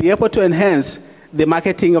that can be able to enhance the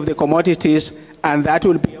marketing of the commodities, and that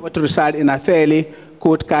will be able to result in a fairly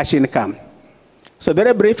good cash income. So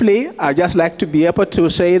very briefly, I'd just like to be able to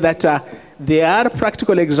say that there are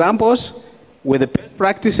practical examples with the best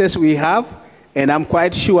practices we have, and I'm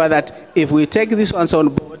quite sure that if we take these ones on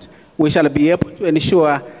board, we shall be able to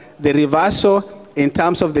ensure the reversal in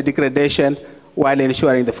terms of the degradation while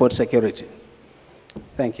ensuring the food security.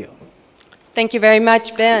 Thank you. Thank you very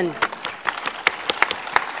much, Ben.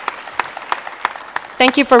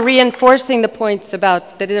 Thank you for reinforcing the points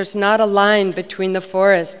about that there's not a line between the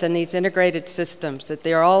forest and these integrated systems, that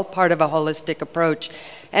they are all part of a holistic approach,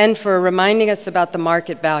 and for reminding us about the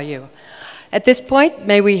market value. At this point,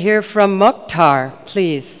 may we hear from Mokhtar,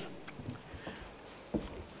 please.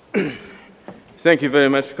 Thank you very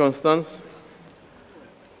much, Constance.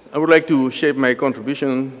 I would like to shape my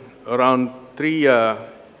contribution around three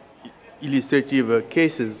illustrative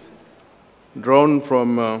cases drawn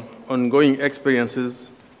from ongoing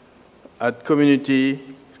experiences at community,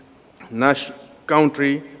 national,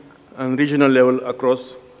 country, and regional level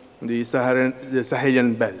across the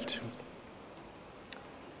Sahelian belt.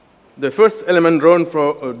 The first element drawn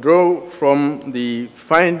from the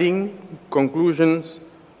finding, conclusions,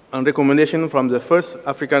 and recommendation from the first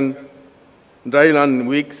African Dryland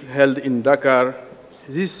Weeks held in Dakar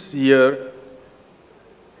this year,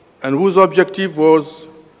 and whose objective was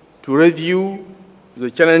to review the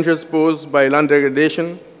challenges posed by land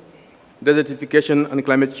degradation, desertification, and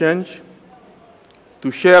climate change,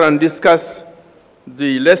 to share and discuss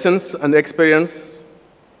the lessons and experience,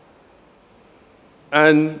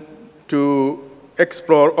 and to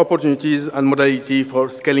explore opportunities and modality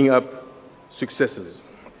for scaling up successes.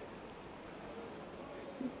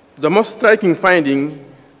 The most striking finding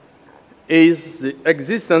is the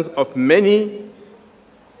existence of many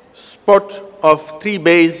spots of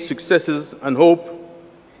tree-based successes and hope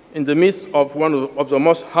in the midst of one of the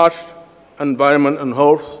most harsh environment on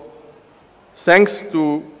Earth, thanks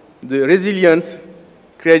to the resilience,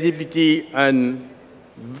 creativity, and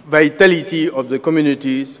vitality of the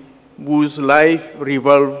communities whose life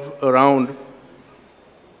revolves around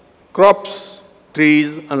crops,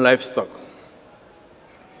 trees, and livestock.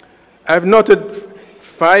 I've noted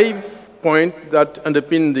 5 points that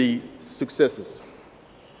underpin the successes.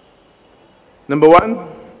 Number one,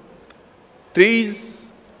 trees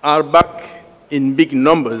are back in big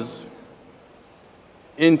numbers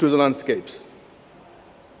into the landscapes.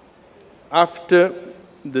 After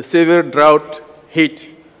the severe drought hit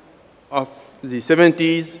of the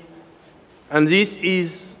 70s, and this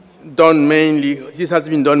has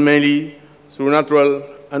been done mainly through natural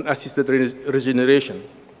and assisted regeneration.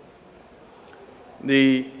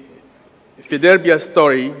 The Fiderbia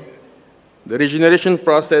story, the regeneration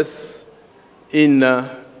process in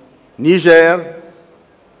Niger,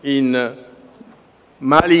 in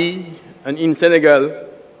Mali, and in Senegal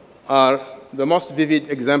are the most vivid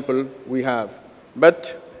example we have.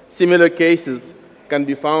 But similar cases can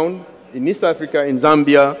be found in East Africa, in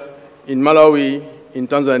Zambia, in Malawi, in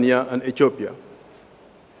Tanzania, and Ethiopia.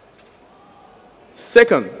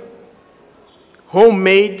 Second,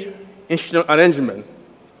 homemade institutional arrangements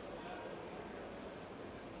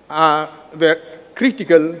were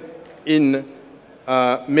critical in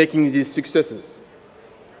making these successes.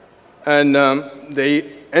 And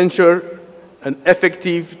they ensure an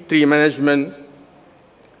effective tree management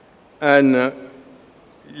and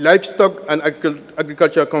livestock and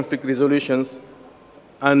agricultural conflict resolutions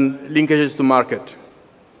and linkages to market.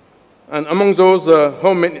 And among those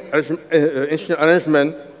homemade institutional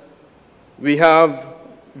arrangements, we have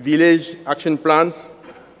village action plans,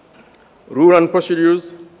 rural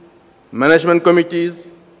procedures, management committees,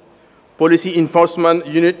 policy enforcement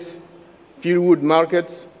units, fieldwood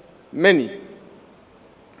markets, many.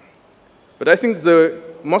 But I think the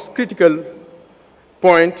most critical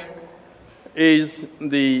point is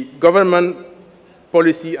the government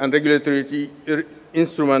policy and regulatory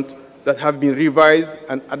instruments that have been revised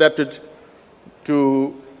and adapted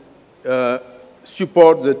to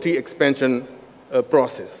support the tree expansion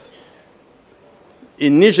process.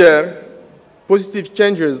 In Niger, positive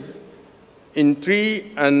changes in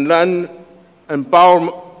tree and land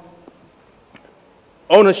empowerment,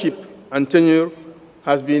 ownership and tenure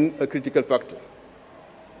has been a critical factor.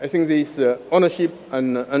 I think this ownership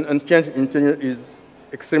and change in tenure is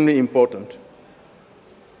extremely important.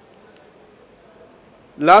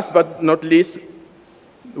 Last but not least,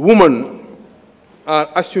 women are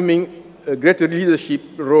assuming a greater leadership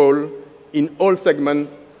role in all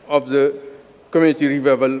segments of the community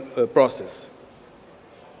revival process.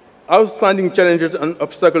 Outstanding challenges and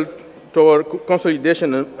obstacles toward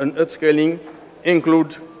consolidation and upscaling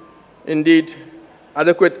include, indeed,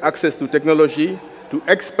 adequate access to technology to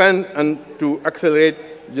expand and to accelerate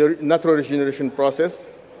the natural regeneration process,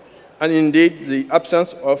 and indeed the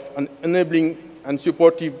absence of an enabling and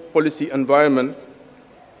supportive policy environment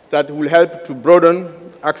that will help to broaden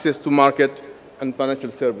access to market and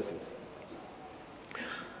financial services.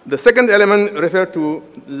 The second element refers to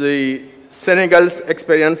the Senegal's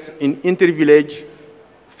experience in inter-village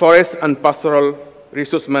forest and pastoral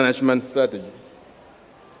resource management strategy.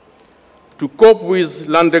 To cope with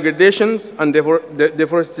land degradations and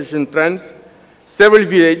deforestation trends, several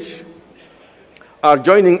villages are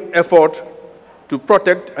joining efforts to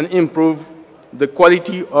protect and improve the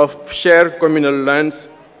quality of shared communal lands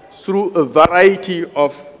through a variety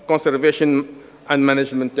of conservation and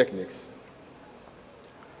management techniques.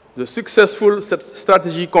 The successful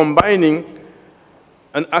strategy combining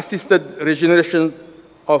an assisted regeneration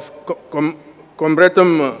of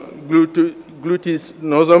Combretum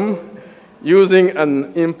glutinosum using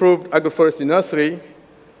an improved agroforestry nursery,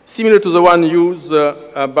 similar to the one used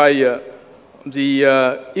by the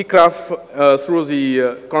ICRAF through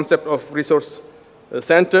the concept of resource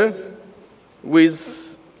center,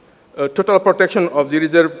 with total protection of the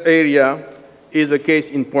reserve area is a case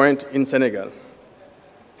in point in Senegal.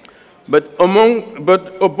 But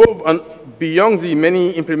above and beyond the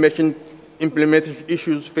many implementation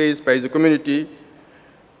issues faced by the community,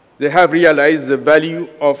 they have realized the value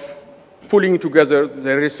of pulling together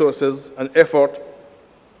their resources and effort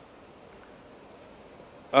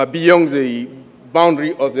beyond the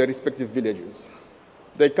boundary of their respective villages.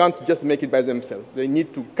 They can't just make it by themselves. They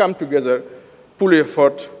need to come together, pull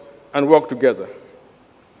effort, and work together.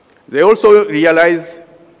 They also realize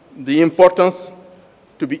the importance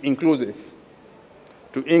to be inclusive,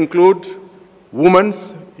 to include women,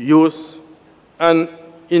 youth, and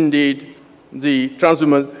indeed the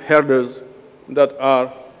transhumant herders that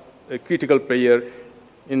are a critical player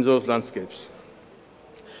in those landscapes.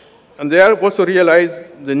 And they also realize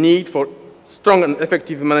the need for strong and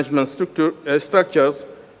effective management structures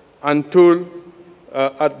and tools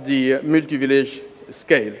at the multi-village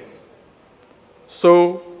scale.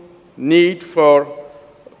 So, need for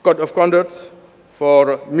code of conduct,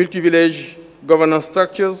 for multi-village governance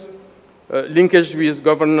structures, linkage with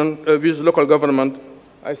local government,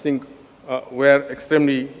 I think were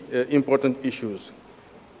extremely important issues.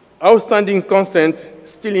 Outstanding constraints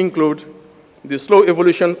still include the slow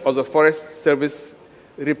evolution of the Forest Service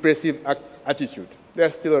repressive attitude.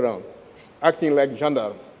 They're still around, acting like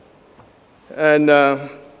gendarmes. And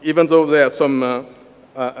even though there are some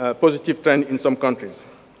positive trends in some countries.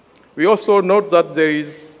 We also note that there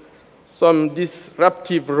is some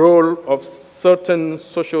disruptive role of certain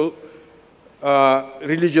social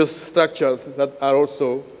religious structures that are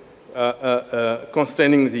also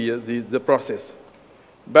constraining the process.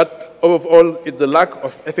 But overall, it's the lack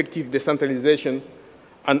of effective decentralization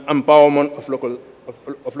and empowerment of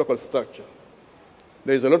local structure.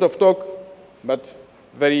 There is a lot of talk, but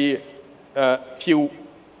very few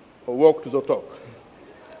walk to the talk.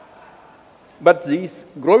 But this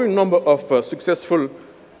growing number of successful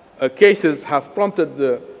cases have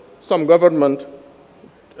prompted some government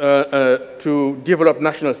to develop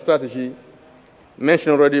national strategy,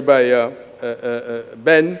 mentioned already by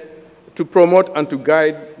Ben, to promote and to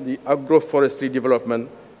guide the agroforestry development.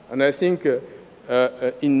 And I think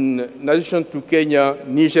in addition to Kenya,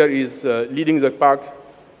 Niger is leading the pack,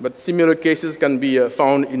 but similar cases can be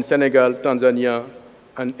found in Senegal, Tanzania,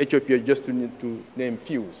 and Ethiopia, just to name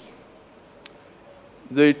few.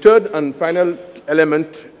 The third and final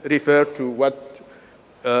element refers to what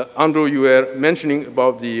Andrew, you were mentioning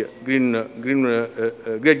about the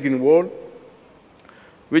Great Green Wall,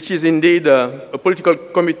 which is indeed a political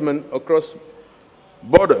commitment across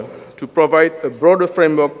border to provide a broader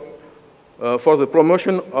framework for the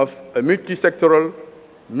promotion of a multi-sectoral,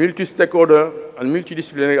 multi-stakeholder, and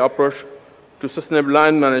multidisciplinary approach to sustainable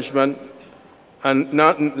land management and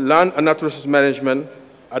land and natural resource management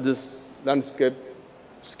at this landscape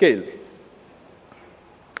scale.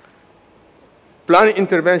 Plan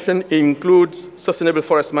intervention includes sustainable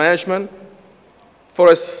forest management,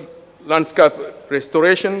 forest landscape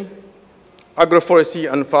restoration,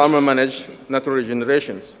 agroforestry, and farmer-managed natural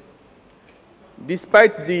regenerations.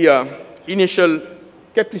 Despite the initial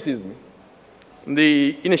skepticism,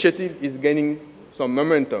 the initiative is gaining some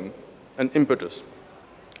momentum and impetus.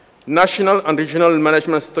 National and regional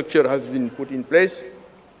management structure has been put in place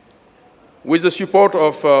with the support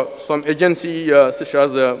of some agencies such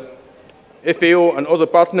as FAO and other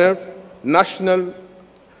partners. National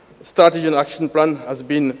strategy and action plan has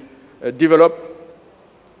been developed,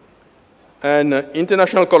 and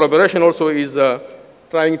international collaboration also is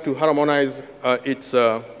trying to harmonize its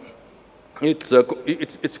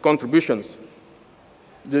contributions.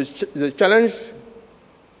 The challenge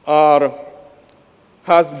are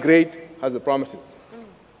as great as the promises.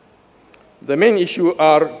 The main issue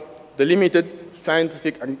are the limited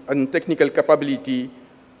scientific and technical capability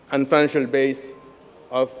and financial base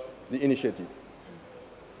of the initiative.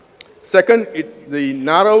 Second, it's the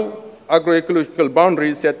narrow agroecological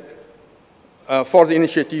boundaries set for the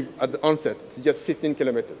initiative at the onset. It's just 15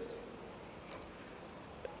 kilometers.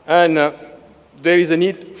 And there is a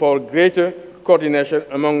need for greater coordination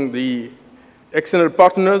among the external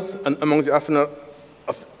partners and among the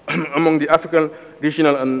African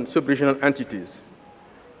regional and sub-regional entities.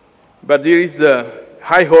 But there is a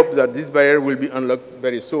high hope that this barrier will be unlocked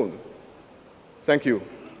very soon. Thank you.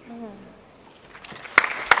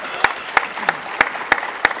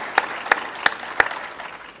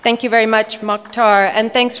 Thank you very much, Mokhtar,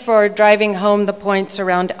 and thanks for driving home the points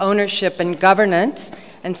around ownership and governance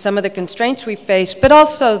and some of the constraints we face, but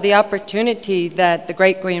also the opportunity that the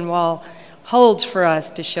Great Green Wall holds for us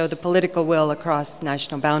to show the political will across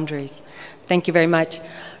national boundaries. Thank you very much.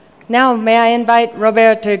 Now, may I invite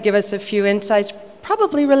Robert to give us a few insights,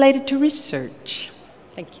 probably related to research.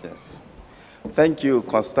 Thank you. Yes. Thank you,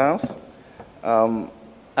 Constance.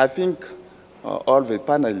 I think all the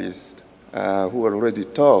panelists who already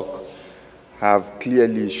talked have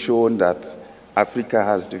clearly shown that Africa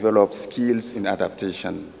has developed skills in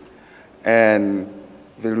adaptation. And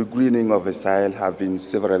the regreening of the Sahel have been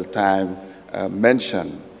several times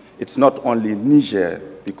mentioned. It's not only Niger,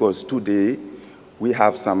 because today we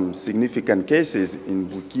have some significant cases in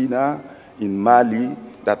Burkina, in Mali,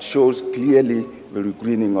 that shows clearly the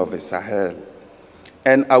regreening of the Sahel.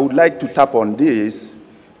 And I would like to tap on this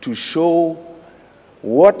to show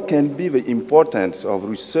what can be the importance of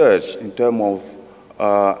research in terms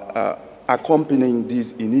of accompanying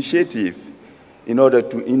this initiative in order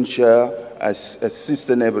to ensure a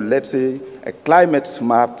sustainable, let's say, a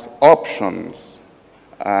climate-smart options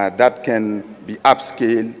that can be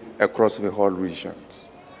upscaled across the whole regions.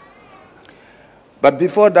 But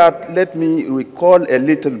before that, let me recall a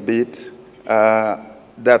little bit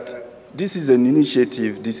that this is an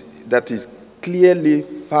initiative that is clearly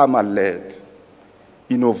farmer-led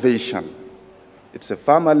innovation. It's a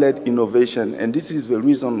farmer-led innovation, and this is the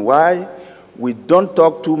reason why we don't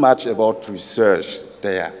talk too much about research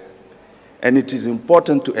there. And it is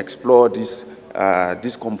important to explore this,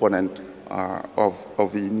 this component of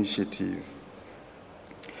the initiative.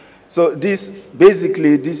 So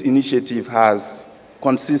basically, this initiative has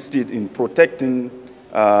consisted in protecting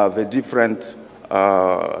the different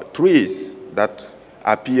trees that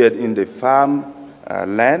appeared in the farm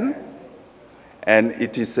land, and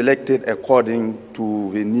it is selected according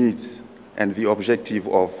to the needs and the objective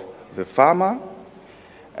of the farmer.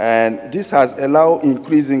 And this has allowed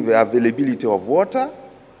increasing the availability of water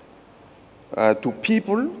to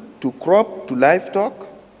people, to crop, to livestock,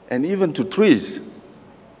 and even to trees.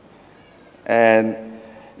 And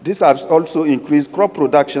this has also increased crop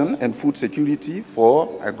production and food security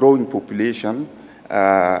for a growing population.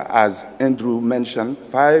 As Andrew mentioned,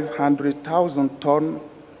 500,000 tons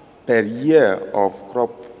per year of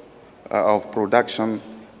crop of production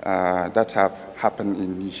that have happened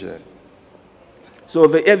in Niger. So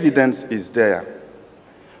the evidence is there.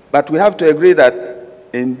 But we have to agree that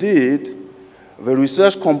indeed the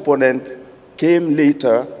research component came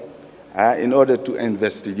later in order to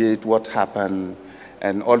investigate what happened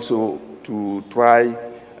and also to try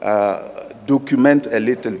document a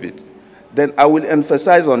little bit. Then I will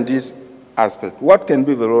emphasize on this aspect. What can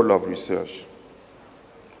be the role of research?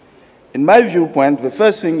 In my viewpoint, the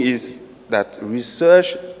first thing is that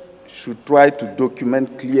research should try to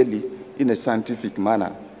document clearly in a scientific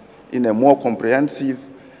manner, in a more comprehensive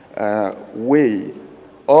way,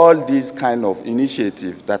 all these kind of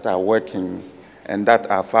initiatives that are working and that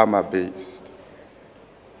are farmer-based.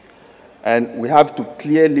 And we have to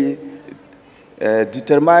clearly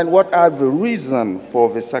determine what are the reasons for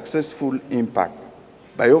the successful impact.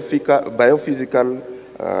 Biophysical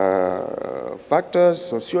factors,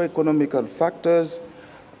 socio-economical factors,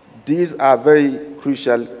 these are very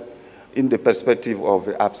crucial in the perspective of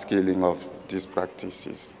the upscaling of these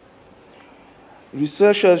practices.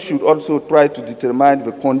 Researchers should also try to determine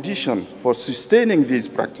the condition for sustaining these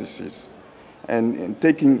practices and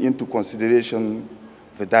taking into consideration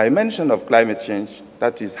the dimension of climate change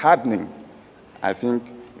that is hardening, I think,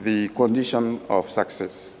 the condition of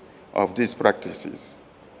success of these practices.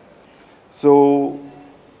 So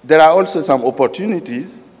there are also some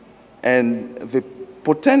opportunities, and the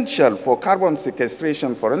potential for carbon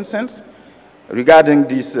sequestration, for instance, regarding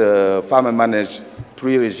this farmer-managed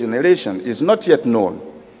tree regeneration is not yet known.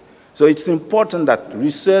 So it's important that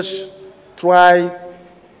research try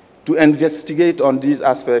to investigate on these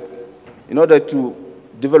aspects in order to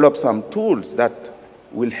develop some tools that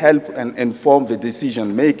will help and inform the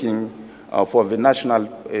decision-making for the national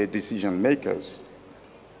decision-makers.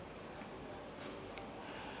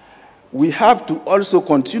 We have to also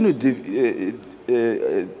continue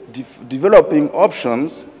developing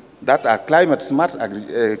options that are climate smart.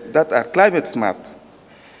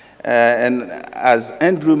 And as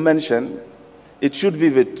Andrew mentioned, it should be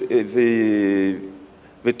the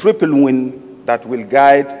triple win that will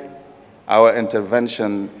guide our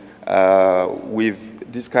intervention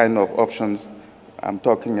with this kind of options I'm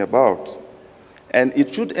talking about. And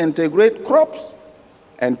it should integrate crops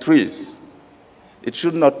and trees. It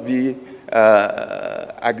should not be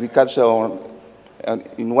agriculture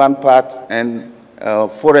in one part and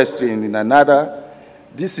forestry in another.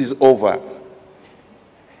 This is over.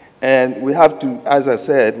 And we have to, as I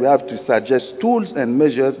said, we have to suggest tools and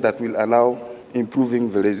measures that will allow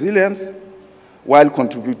improving the resilience while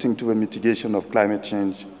contributing to the mitigation of climate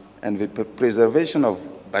change and the preservation of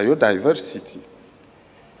biodiversity.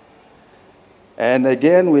 And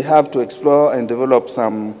again, we have to explore and develop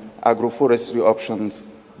some agroforestry options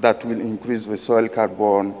that will increase the soil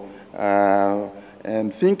carbon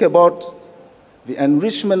and think about the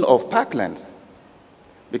enrichment of parklands,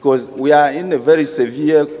 because we are in a very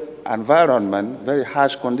severe environment, very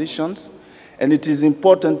harsh conditions, and it is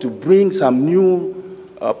important to bring some new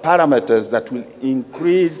parameters that will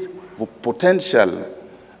increase the potential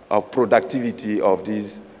of productivity of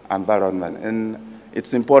this environment. And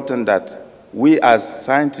it's important that we as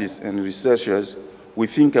scientists and researchers, we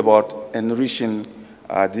think about enriching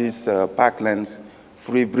these parklands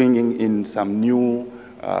through bringing in some new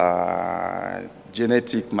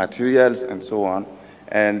genetic materials and so on.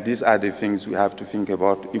 And these are the things we have to think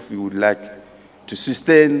about if we would like to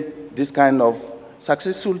sustain this kind of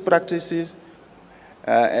successful practices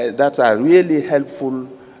that are really helpful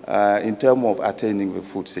in terms of attaining the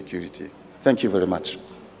food security. Thank you very much.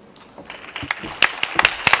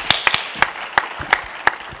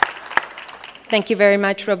 Thank you very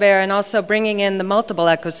much, Robert, and also bringing in the multiple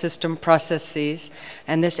ecosystem processes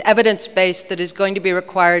and this evidence base that is going to be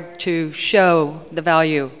required to show the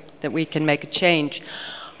value that we can make a change.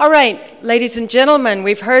 All right, ladies and gentlemen,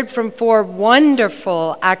 we've heard from 4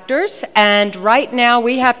 wonderful actors, and right now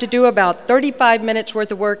we have to do about 35 minutes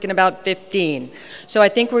worth of work in about 15. So I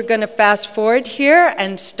think we're going to fast forward here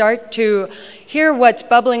and start to hear what's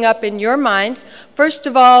bubbling up in your minds. First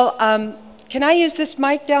of all, can I use this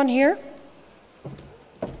mic down here?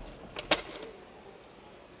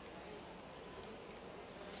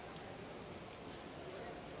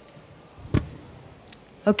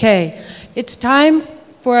 Okay, it's time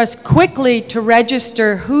for us quickly to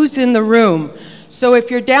register who's in the room. So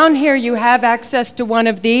if you're down here, you have access to one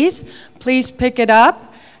of these. Please pick it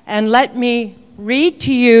up and let me read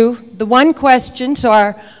to you the one question so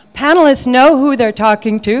our panelists know who they're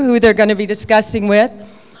talking to, who they're going to be discussing with.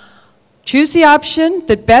 Choose the option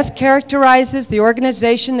that best characterizes the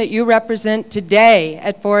organization that you represent today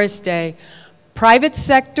at Forest Day. Private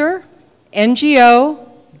sector, NGO,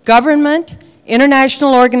 government,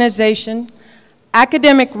 international organization,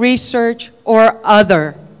 academic research, or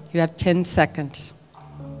other. You have 10 seconds.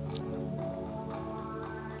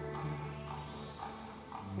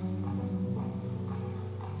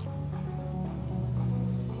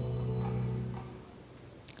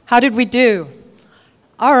 How did we do?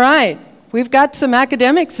 All right, we've got some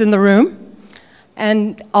academics in the room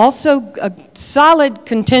and also a solid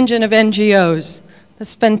contingent of NGOs.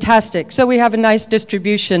 That's fantastic. So we have a nice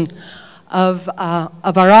distribution of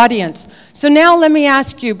our audience. So now let me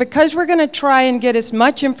ask you, because we're going to try and get as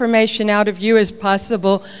much information out of you as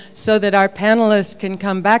possible so that our panelists can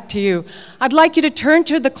come back to you, I'd like you to turn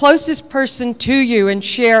to the closest person to you and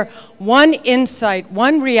share one insight,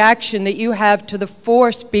 one reaction that you have to the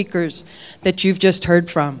 4 speakers that you've just heard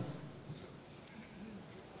from.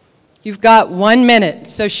 You've got 1 minute,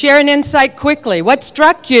 so share an insight quickly. What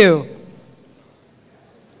struck you?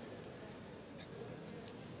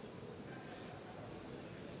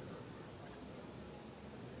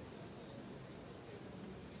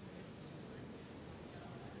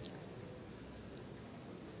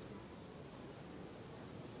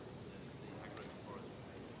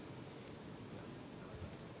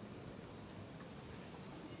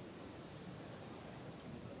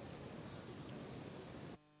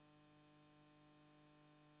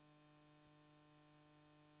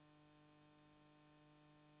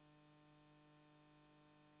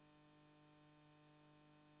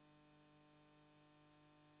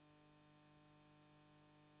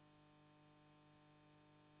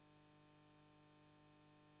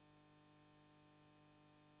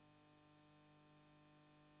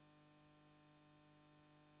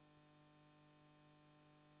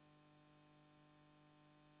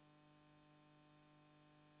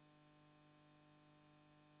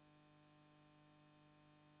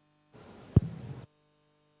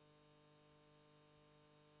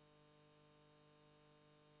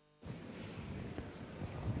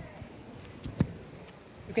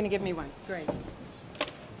 You're going to give me one. Great.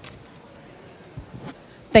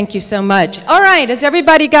 Thank you so much. All right, has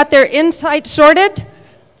everybody got their insight sorted?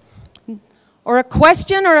 Or a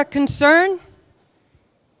question or a concern?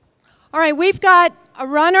 All right, we've got a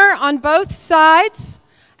runner on both sides,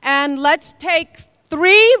 and let's take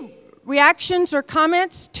 3 reactions or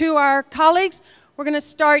comments to our colleagues. We're going to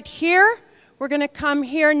start here. We're going to come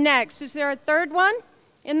here next. Is there a third one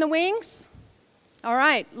in the wings? All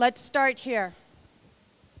right, let's start here.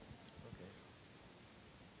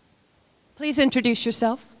 Please introduce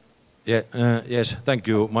yourself. Yes, thank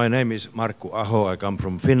you. My name is Markku Aho. I come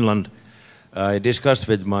from Finland. I discussed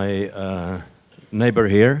with my neighbor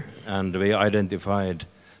here, and we identified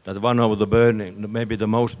that one of the burning, maybe the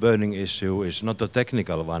most burning issue is not a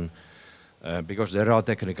technical one, because there are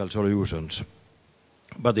technical solutions,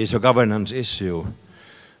 but it's a governance issue.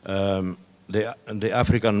 The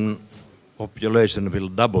African population will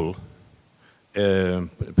double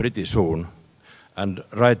pretty soon. And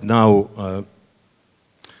right now,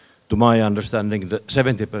 to my understanding,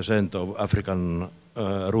 70% of African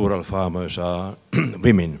rural farmers are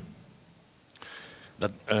women.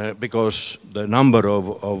 That, because the number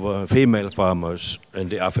of female farmers in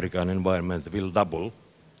the African environment will double,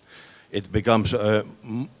 it becomes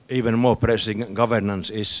an even more pressing governance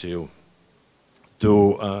issue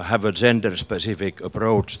to have a gender-specific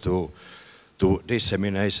approach to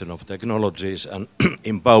dissemination of technologies and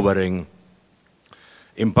empowering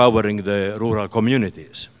the rural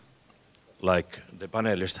communities. Like the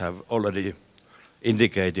panelists have already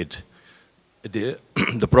indicated,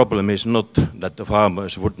 the problem is not that the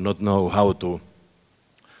farmers would not know how to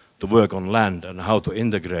work on land and how to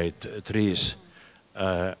integrate trees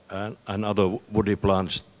and other woody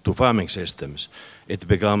plants to farming systems. It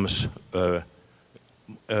becomes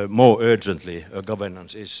more urgently a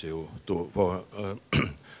governance issue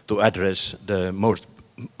to address the most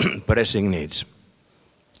pressing needs.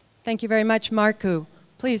 Thank you very much, Markku.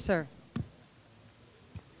 Please, sir.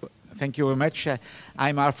 Thank you very much.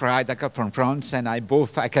 I'm Alfred, I come from France, and I'm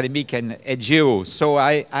both academic and NGO. So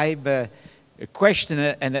I'm question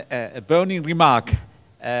and a burning remark.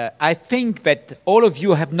 I think that all of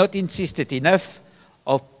you have not insisted enough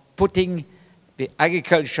of putting the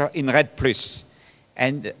agriculture in red plus.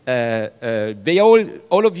 And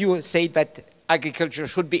all of you say that agriculture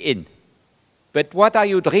should be in. But what are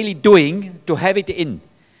you really doing to have it in?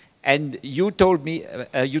 And you told me,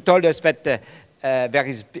 you told us that there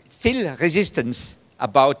is still resistance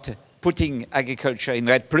about putting agriculture in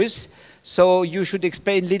red plus. So you should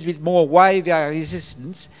explain a little bit more why there are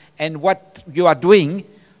resistance and what you are doing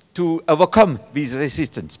to overcome this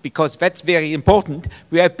resistance, because that's very important.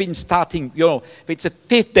 We have been starting, you know, it's a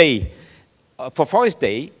 5th day for Forest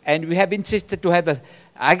Day, and we have insisted to have an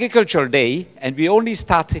agricultural day, and we only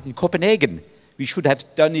started in Copenhagen. We should have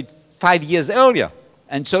done it 5 years earlier.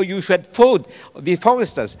 And so you should food. The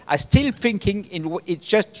foresters are still thinking it's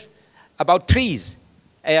just about trees,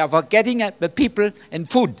 about getting at the people and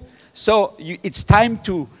food. So it's time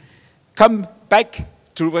to come back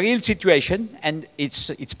to the real situation, and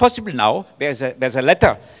it's possible now. There's a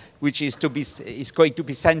letter which is going to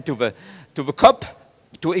be sent to the COP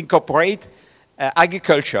to incorporate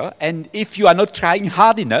agriculture, and if you are not trying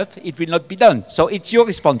hard enough, it will not be done. So it's your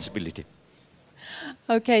responsibility.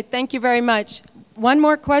 Okay, thank you very much. One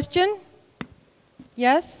more question?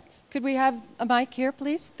 Yes? Could we have a mic here,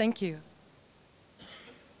 please? Thank you.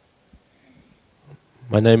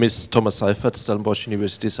 My name is Thomas Seifert, Stellenbosch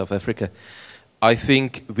University, South Africa. I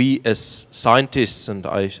think we as scientists, and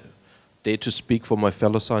I dare to speak for my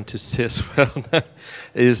fellow scientists as well,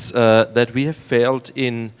 is that we have failed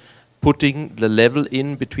in putting the level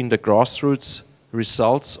in between the grassroots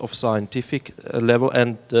results of scientific level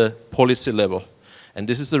and the policy level. And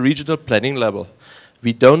this is the regional planning level.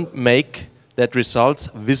 We don't make that results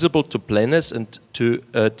visible to planners and to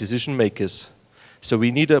decision makers. So we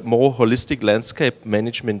need a more holistic landscape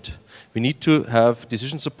management. We need to have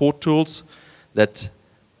decision support tools that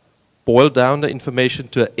boil down the information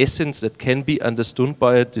to an essence that can be understood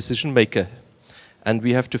by a decision maker. And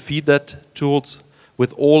we have to feed that tools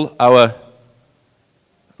with all our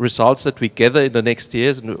results that we gather in the next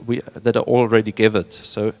years and that are already gathered.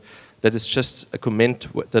 So that is just a comment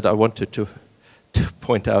that I wanted to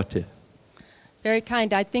point out here. Very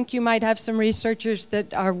kind. I think you might have some researchers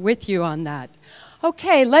that are with you on that.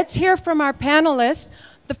 Okay, let's hear from our panelists.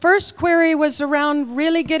 The first query was around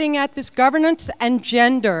really getting at this governance and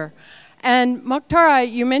gender. And Mokhtar,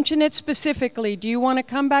 you mentioned it specifically. Do you want to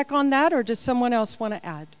come back on that, or does someone else want to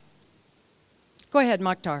add? Go ahead,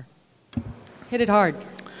 Mokhtar. Hit it hard.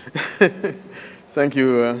 Thank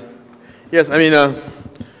you. Yes, I mean,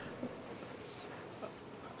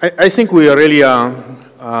 I think we are really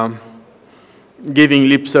giving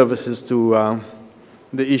lip services to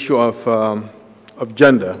the issue of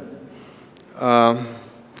gender.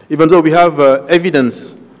 Even though we have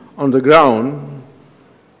evidence on the ground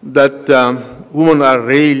that women are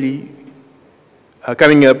really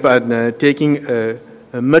coming up and taking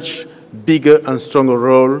a much bigger and stronger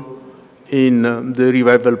role in the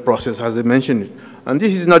revival process, as I mentioned. And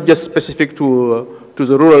this is not just specific to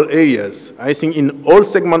the rural areas. I think in all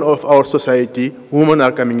segments of our society, women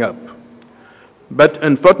are coming up. But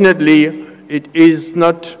unfortunately, it is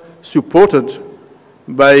not supported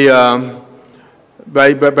by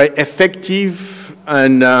effective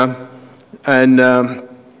and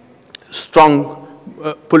strong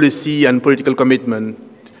policy and political commitment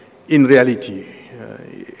in reality.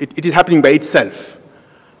 It is happening by itself.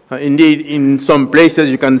 Indeed, in some places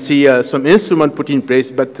you can see some instrument put in place,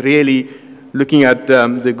 but really looking at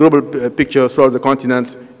the global picture throughout the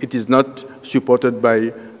continent, it is not supported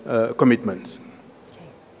by commitments.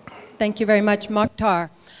 Thank you very much, Mokhtar.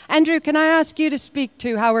 Andrew, can I ask you to speak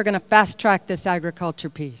to how we're going to fast-track this agriculture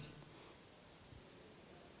piece?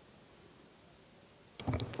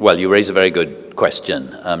 Well, you raise a very good question.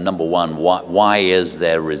 Number one, why is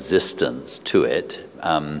there resistance to it?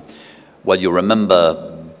 Well, you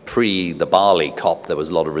remember pre the Bali COP, there was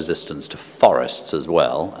a lot of resistance to forests as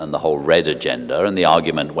well, and the whole red agenda, and the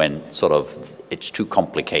argument went sort of, it's too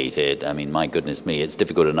complicated. I mean, my goodness me, it's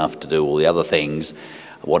difficult enough to do all the other things.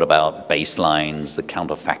 What about baselines, the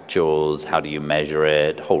counterfactuals, how do you measure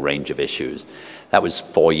it, a whole range of issues. That was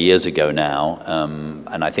 4 years ago now,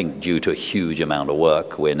 and I think due to a huge amount of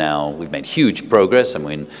work, we've made huge progress,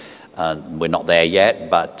 and we're not there yet,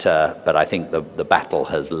 but I think the battle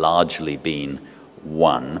has largely been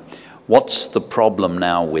won. What's the problem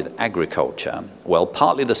now with agriculture? Well,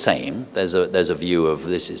 partly the same. There's a view of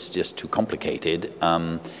this is just too complicated,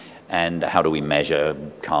 and how do we measure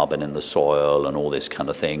carbon in the soil and all this kind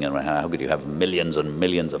of thing, and how could you have millions and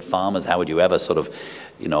millions of farmers? How would you ever sort of,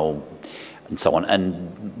 and so on.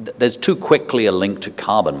 And there's too quickly a link to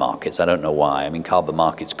carbon markets. I don't know why. I mean, carbon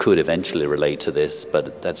markets could eventually relate to this,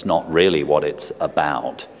 but that's not really what it's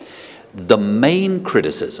about. The main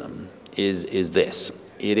criticism is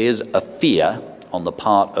this. It is a fear on the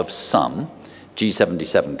part of some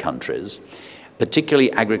G77 countries,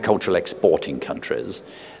 particularly agricultural exporting countries.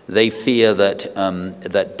 They fear that,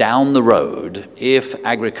 that down the road, if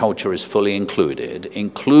agriculture is fully included,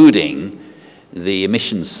 including the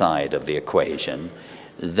emissions side of the equation,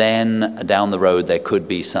 then down the road there could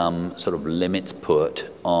be some sort of limits put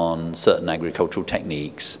on certain agricultural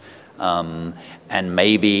techniques, and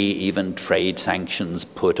maybe even trade sanctions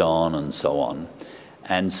put on and so on.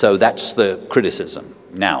 And so that's the criticism.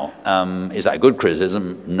 Now, is that a good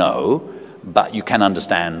criticism? No, but you can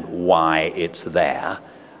understand why it's there.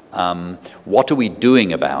 What are we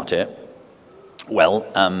doing about it? Well,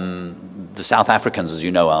 the South Africans, as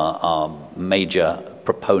you know, are major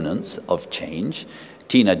proponents of change.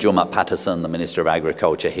 Tina Joemat-Patterson, the Minister of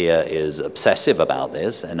Agriculture here, is obsessive about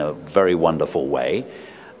this in a very wonderful way.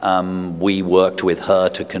 We worked with her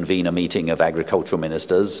to convene a meeting of agricultural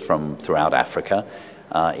ministers from throughout Africa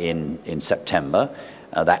in September.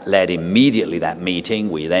 That led immediately that meeting.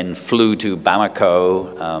 We then flew to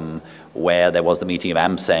Bamako, where there was the meeting of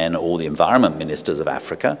AMSEN, all the environment ministers of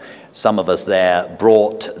Africa. Some of us there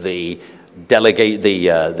brought the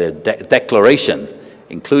declaration,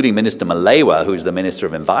 including Minister Malewa, who's the Minister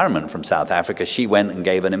of Environment from South Africa. She went and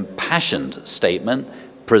gave an impassioned statement,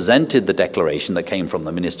 presented the declaration that came from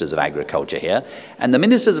the ministers of agriculture here, and the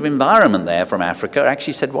ministers of environment there from Africa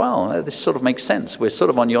actually said, well, this sort of makes sense. We're sort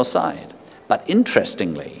of on your side. But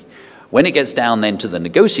interestingly, when it gets down then to the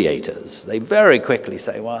negotiators, they very quickly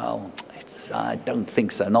say, well, I don't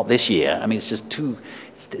think so, not this year. I mean, it's just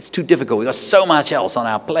it's too difficult. We've got so much else on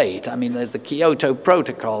our plate. I mean, there's the Kyoto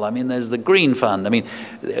Protocol. I mean, there's the Green Fund. I mean,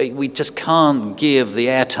 we just can't give the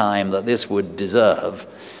airtime that this would deserve.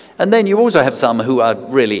 And then you also have some who are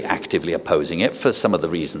really actively opposing it for some of the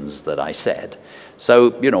reasons that I said.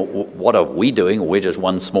 So, you know, what are we doing? We're just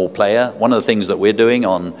one small player. One of the things that we're doing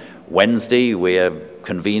on Wednesday, we're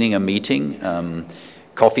convening a meeting.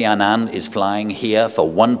 Kofi Annan is flying here for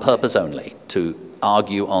one purpose only, to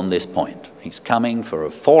argue on this point. He's coming for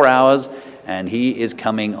 4 hours, and he is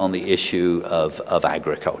coming on the issue of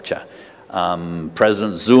agriculture.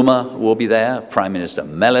 President Zuma will be there. Prime Minister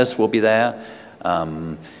Meles will be there.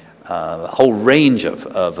 A whole range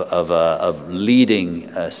of leading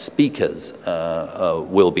speakers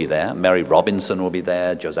will be there. Mary Robinson will be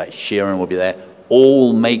there. Josette Sheeran will be there,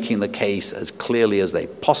 all making the case as clearly as they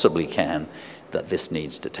possibly can that this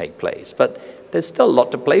needs to take place. But there's still a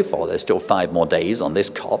lot to play for. There's still 5 more days on this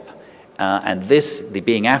COP. And this,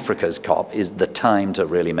 being Africa's COP, is the time to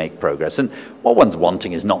really make progress. And what one's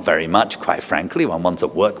wanting is not very much, quite frankly. One wants a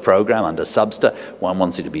work program under SBSTA. One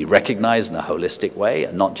wants it to be recognized in a holistic way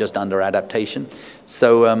and not just under adaptation.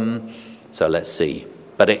 So, so let's see.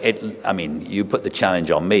 But I mean, you put the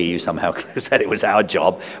challenge on me. You somehow said it was our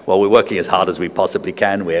job. Well, we're working as hard as we possibly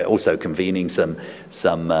can. We're also convening some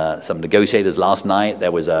negotiators last night.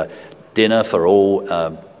 There was a dinner for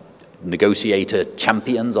all negotiator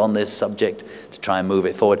champions on this subject to try and move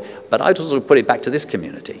it forward. But I'd also put it back to this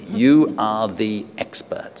community. You are the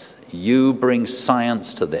experts. You bring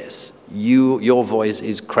science to this. Your voice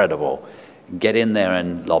is credible. Get in there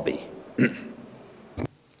and lobby.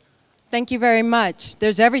 Thank you very much.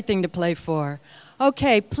 There's everything to play for.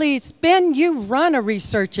 Okay, please, Ben, you run a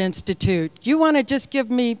research institute. You want to just give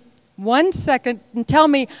me 1 second and tell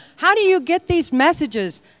me, how do you get these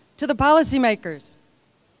messages to the policymakers?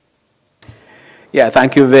 Yeah,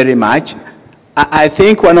 thank you very much. I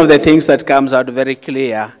think one of the things that comes out very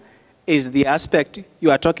clear is the aspect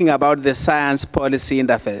you are talking about, the science policy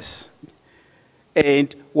interface.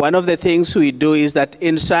 And one of the things we do is that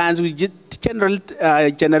in science we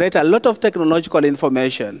generate a lot of technological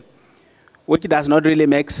information which does not really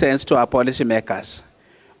make sense to our policymakers.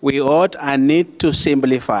 We ought and need to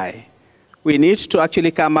simplify. We need to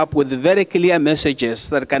actually come up with very clear messages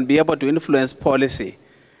that can be able to influence policy.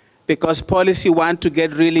 Because policy want to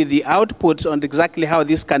get really the outputs on exactly how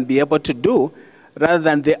this can be able to do, rather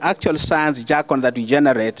than the actual science jargon that we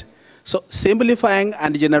generate. So simplifying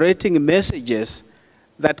and generating messages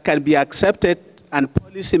that can be accepted and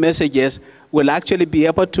policy messages will actually be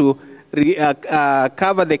able to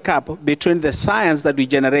cover the gap between the science that we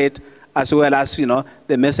generate as well as, you know,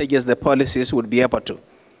 the messages the policies would be able to.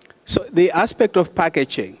 So the aspect of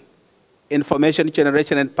packaging, information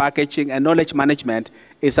generation and packaging and knowledge management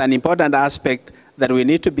is an important aspect that we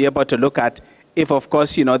need to be able to look at if, of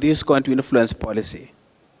course, you know, this is going to influence policy.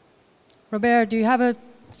 Robert, do you have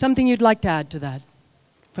something you'd like to add to that?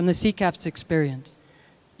 from the CCAF's experience?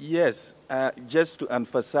 Yes, just to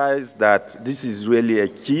emphasize that this is really a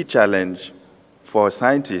key challenge for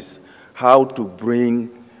scientists, how to bring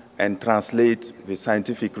and translate the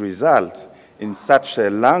scientific results in such a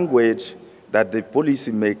language that the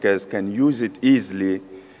policymakers can use it easily.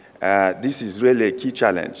 This is really a key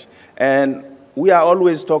challenge. And we are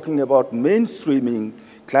always talking about mainstreaming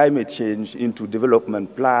climate change into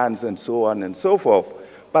development plans and so on and so forth.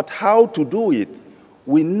 But how to do it?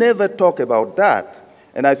 We never talk about that.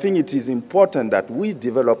 And I think it is important that we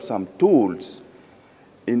develop some tools,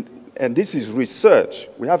 and this is research.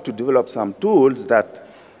 We have to develop some tools that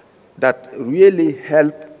really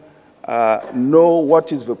help know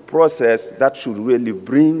what is the process that should really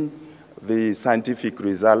bring the scientific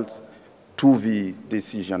results to the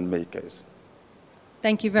decision makers.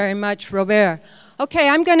 Thank you very much, Robert. Okay,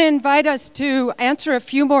 I'm going to invite us to answer a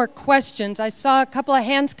few more questions. I saw a couple of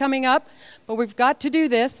hands coming up, but we've got to do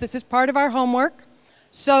this. This is part of our homework.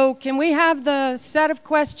 So can we have the set of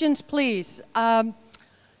questions, please?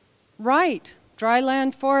 Right,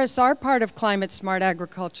 dryland forests are part of climate-smart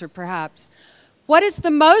agriculture, perhaps. What is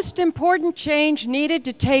the most important change needed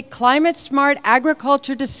to take climate-smart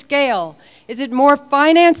agriculture to scale? Is it more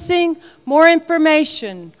financing, more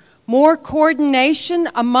information, more coordination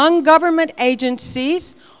among government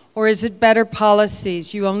agencies, or is it better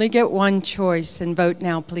policies? You only get one choice, and vote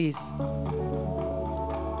now, please.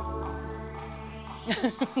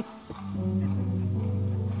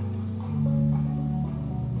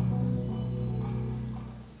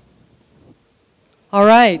 All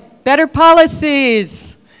right, better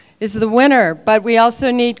policies is the winner, but we also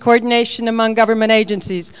need coordination among government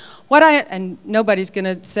agencies. And nobody's going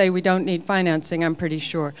to say we don't need financing, I'm pretty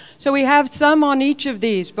sure. So we have some on each of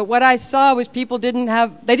these, but what I saw was people they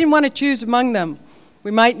didn't want to choose among them.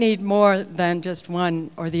 We might need more than just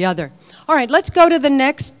one or the other. All right, let's go to the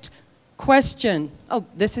next question. Oh,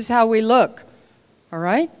 this is how we look. All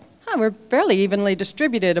right? We're fairly evenly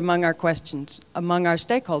distributed among our questions, among our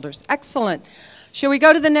stakeholders. Excellent. Shall we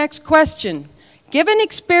go to the next question? Given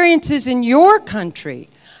experiences in your country,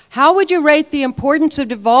 how would you rate the importance of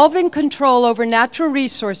devolving control over natural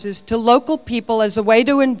resources to local people as a way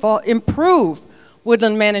to improve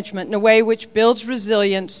woodland management in a way which builds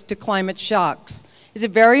resilience to climate shocks? Is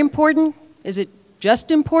it very important? Is it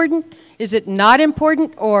just important? Is it not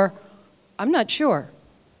important? Or I'm not sure.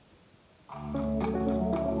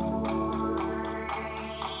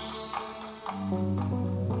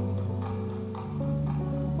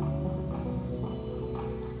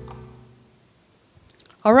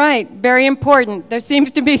 All right, very important. There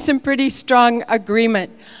seems to be some pretty strong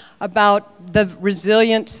agreement about the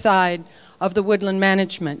resilient side of the woodland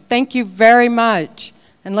management. Thank you very much.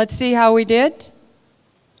 And let's see how we did.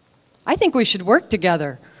 I think we should work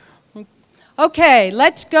together. Okay,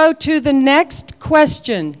 let's go to the next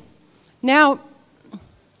question. Now,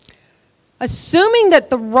 assuming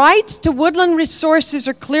that the rights to woodland resources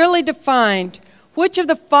are clearly defined, which of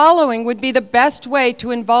the following would be the best way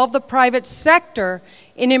to involve the private sector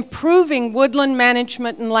in improving woodland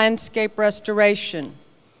management and landscape restoration?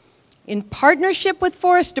 In partnership with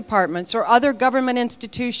forest departments or other government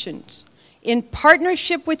institutions, in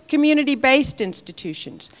partnership with community-based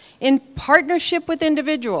institutions, in partnership with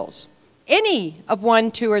individuals, any of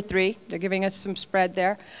 1, 2, or 3, they're giving us some spread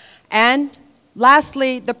there, and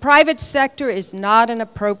lastly, the private sector is not an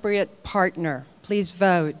appropriate partner. Please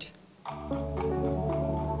vote.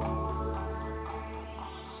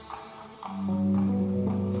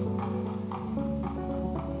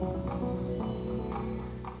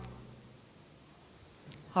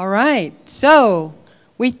 All right, so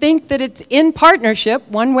we think that it's in partnership,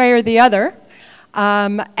 one way or the other,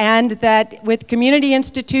 and that with community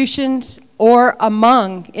institutions or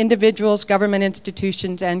among individuals, government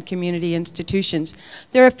institutions, and community institutions.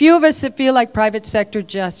 There are a few of us that feel like private sector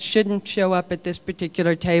just shouldn't show up at this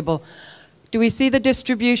particular table. Do we see the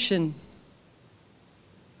distribution?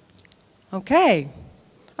 Okay.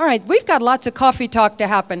 All right, we've got lots of coffee talk to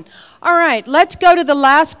happen. All right, let's go to the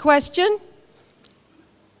last question.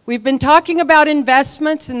 We've been talking about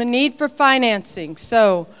investments and the need for financing.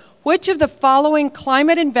 So, which of the following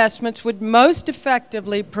climate investments would most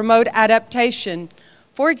effectively promote adaptation,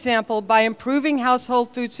 for example, by improving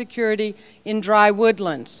household food security in dry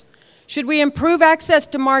woodlands? Should we improve access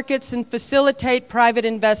to markets and facilitate private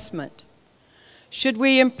investment? Should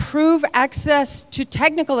we improve access to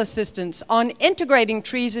technical assistance on integrating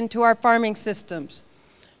trees into our farming systems?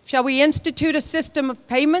 Shall we institute a system of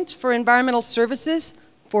payments for environmental services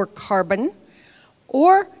for carbon,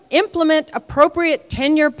 or implement appropriate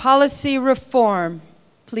tenure policy reform?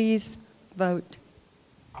 Please vote.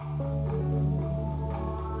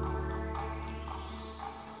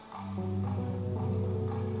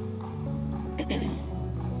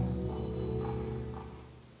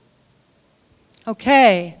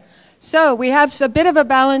 Okay, so we have a bit of a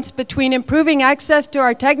balance between improving access to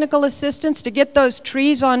our technical assistance to get those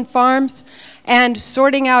trees on farms and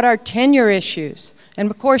sorting out our tenure issues. And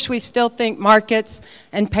of course, we still think markets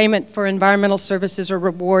and payment for environmental services or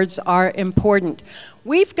rewards are important.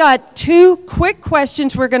 We've got 2 quick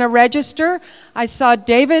questions we're going to register. I saw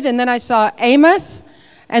David and then I saw Amos,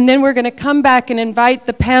 and then we're going to come back and invite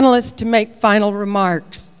the panelists to make final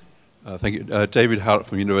remarks. Thank you. David Howlett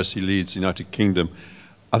from University Leeds, United Kingdom.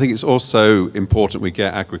 I think it's also important we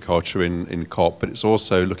get agriculture in COP, but it's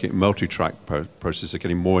also looking at multi-track process of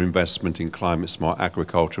getting more investment in climate-smart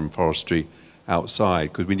agriculture and forestry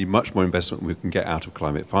outside, because we need much more investment we can get out of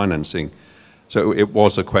climate financing. So it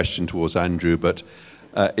was a question towards Andrew, but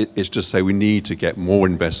it's just to say we need to get more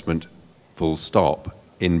investment, full stop,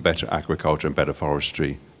 in better agriculture and better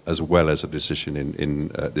forestry, as well as a decision in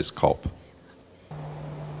this COP.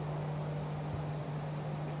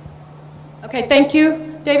 Okay, thank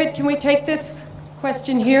you. David, can we take this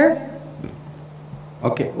question here?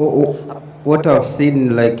 Okay, what I've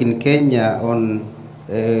seen, like in Kenya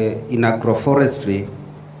in agroforestry,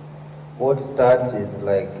 what starts is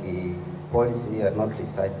like a policy and not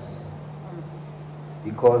research.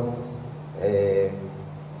 Because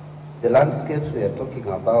the landscapes we are talking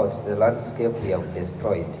about, the landscape we have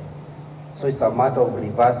destroyed. So it's a matter of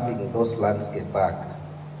reversing those landscapes back,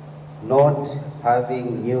 not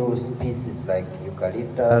having new species like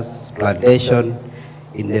eucalyptus plantation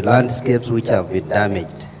in the landscapes which have been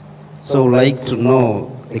damaged. So I'd like to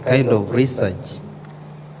know the kind of research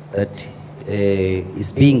that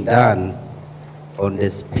is being done on the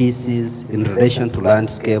species in relation to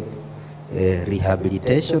landscape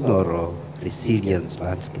rehabilitation or resilience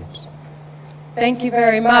landscapes. Thank you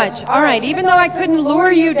very much. All right, even though I couldn't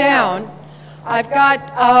lure you down, I've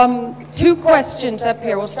got 2 questions up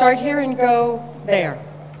here. We'll start here and go there,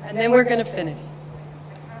 and then we're going to finish.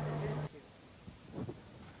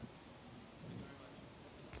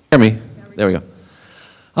 Hear me? There we go.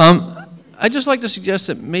 I'd just like to suggest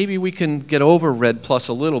that maybe we can get over REDD+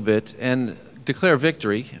 a little bit and declare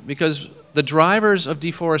victory, because the drivers of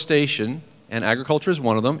deforestation, and agriculture is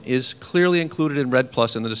one of them, is clearly included in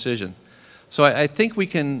REDD+ in the decision. So I think we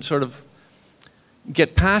can sort of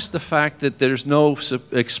get past the fact that there's no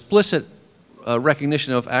explicit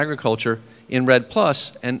recognition of agriculture in REDD+,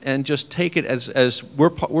 and just take it as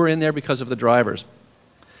we're in there because of the drivers.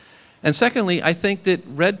 And secondly, I think that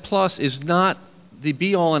REDD+ is not the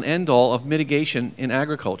be-all and end-all of mitigation in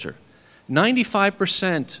agriculture.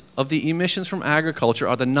 95% of the emissions from agriculture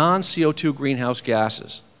are the non-CO2 greenhouse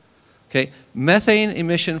gases. Okay? Methane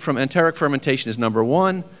emission from enteric fermentation is number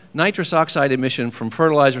 1. Nitrous oxide emission from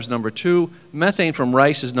fertilizer is number 2. Methane from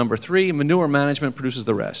rice is number 3. Manure management produces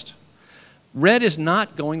the rest. REDD is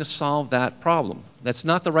not going to solve that problem. That's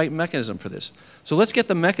not the right mechanism for this. So let's get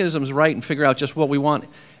the mechanisms right and figure out just what we want.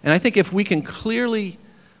 And I think if we can clearly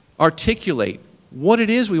articulate what it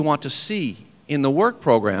is we want to see in the work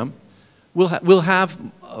program, we'll have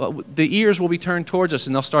the ears will be turned towards us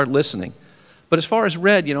and they'll start listening. But as far as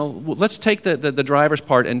REDD, you know, let's take the driver's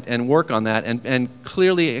part and work on that and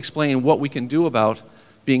clearly explain what we can do about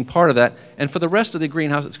being part of that. And for the rest of the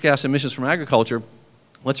greenhouse gas emissions from agriculture,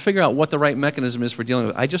 let's figure out what the right mechanism is for dealing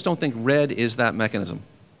with it. I just don't think REDD is that mechanism.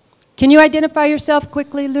 Can you identify yourself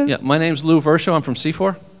quickly, Lou? Yeah, my name's Lou Verscho. I'm from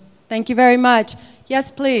CIFOR. Thank you very much.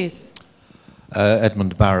 Yes, please.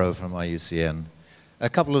 Edmund Barrow from IUCN. A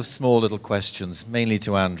couple of small little questions, mainly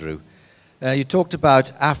to Andrew. You talked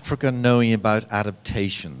about Africa knowing about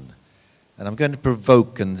adaptation, and I'm going to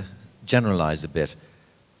provoke and generalize a bit.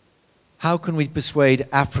 How can we persuade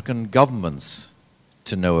African governments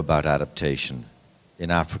to know about adaptation in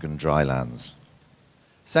African drylands?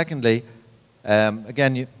 Secondly,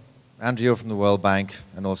 again, Andrew, you're from the World Bank,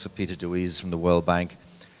 and also Peter DeWeese from the World Bank.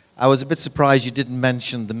 I was a bit surprised you didn't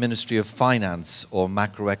mention the Ministry of Finance or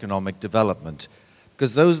Macroeconomic Development,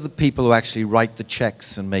 because those are the people who actually write the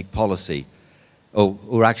checks and make policy, or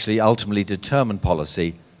who actually ultimately determine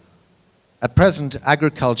policy. At present,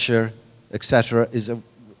 agriculture, etc., is a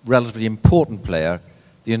relatively important player.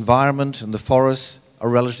 The environment and the forests are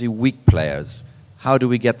relatively weak players. How do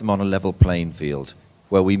we get them on a level playing field,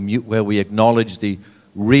 where we acknowledge the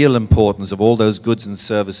real importance of all those goods and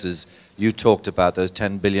services you talked about, those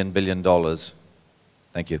 $10 billion.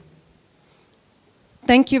 Thank you.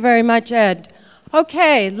 Thank you very much, Ed.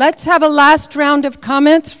 Okay, let's have a last round of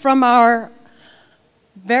comments from our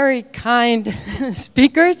very kind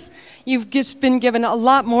speakers. You've just been given a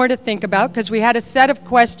lot more to think about, because we had a set of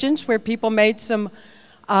questions where people made some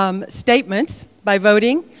statements by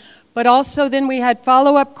voting, but also then we had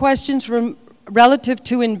follow-up questions relative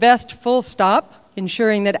to invest full stop.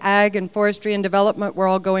 ensuring that ag and forestry and development were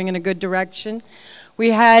all going in a good direction. We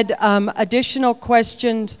had additional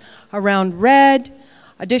questions around RED,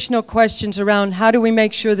 additional questions around how do we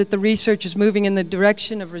make sure that the research is moving in the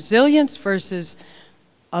direction of resilience versus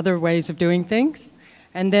other ways of doing things.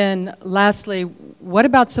 And then lastly, what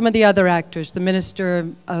about some of the other actors, the Minister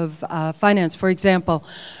of Finance, for example.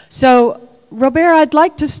 So Robert, I'd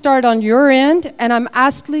like to start on your end, and I'm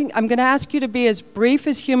going to ask you to be as brief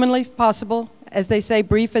as humanly possible. As they say,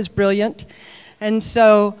 brief is brilliant. And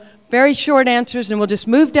so very short answers, and we'll just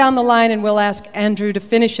move down the line and we'll ask Andrew to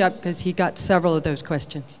finish up because he got several of those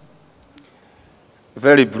questions.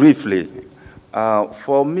 Very briefly,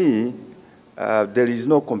 for me, there is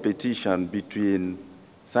no competition between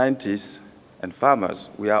scientists and farmers.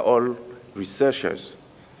 We are all researchers.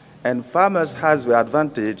 And farmers has the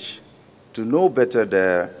advantage to know better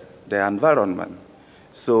their environment.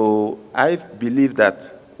 So I believe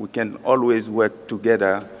that we can always work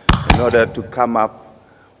together in order to come up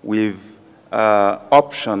with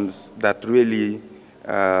options that really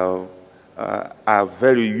are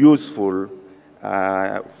very useful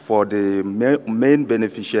for the main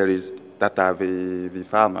beneficiaries that are the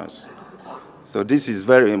farmers. So this is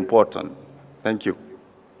very important. Thank you.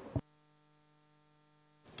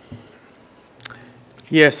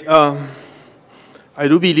 Yes, I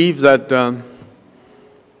do believe that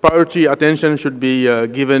priority attention should be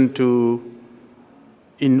given to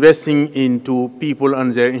investing into people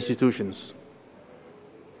and their institutions.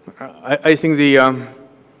 I think the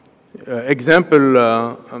example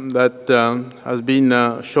that has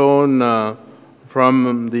been shown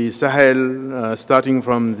from the Sahel, starting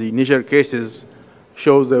from the Niger cases,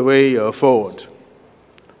 shows the way forward.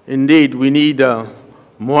 Indeed, we need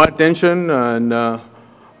more attention and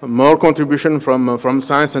more contribution from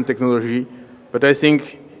science and technology, but I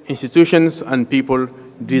think institutions and people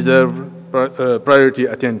deserve priority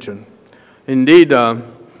attention. Indeed,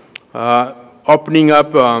 opening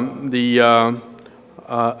up the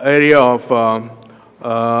area of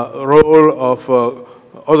role of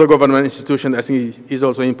other government institutions, I think, is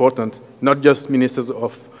also important, not just ministers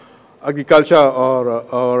of agriculture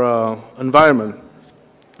or environment.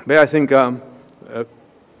 But I think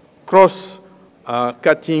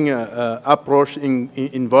cross-cutting approach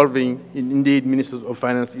involving, indeed, ministers of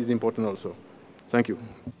finance is important also. Thank you.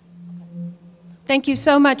 Thank you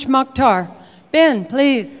so much, Mokhtar. Ben,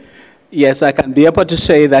 please. Yes, I can be able to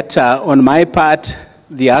say that on my part,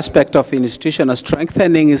 the aspect of institutional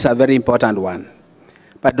strengthening is a very important one.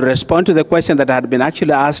 But to respond to the question that had been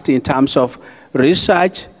actually asked in terms of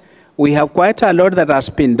research, we have quite a lot that has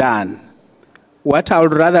been done. What I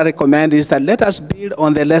would rather recommend is that let us build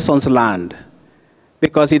on the lessons learned,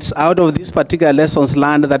 because it's out of these particular lessons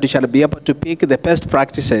learned that we shall be able to pick the best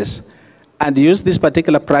practices and use these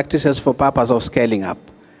particular practices for purpose of scaling up.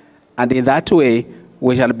 And in that way,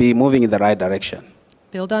 we shall be moving in the right direction.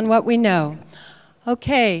 Build on what we know.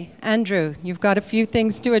 Okay, Andrew, you've got a few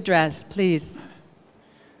things to address, please.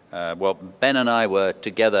 Well, Ben and I were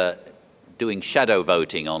together doing shadow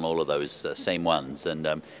voting on all of those same ones,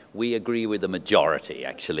 and we agree with the majority,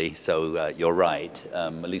 actually, so you're right,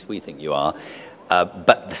 at least we think you are.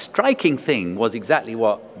 But the striking thing was exactly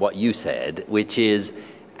what you said, which is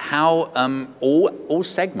how all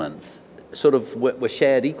segments sort of were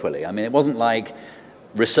shared equally. I mean, it wasn't like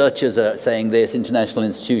researchers are saying this, international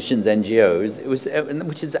institutions, NGOs, it was,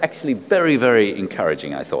 which is actually very, very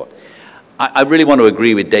encouraging, I thought. I really want to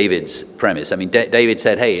agree with David's premise. I mean, David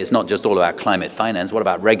said, hey, it's not just all about climate finance, what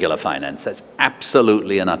about regular finance? That's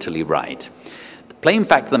absolutely and utterly right. The plain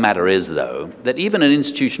fact of the matter is, though, that even an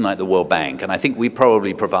institution like the World Bank, and I think we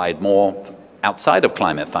probably provide more, outside of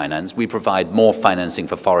climate finance, we provide more financing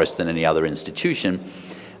for forests than any other institution,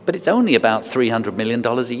 but it's only about $300 million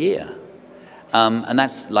a year. And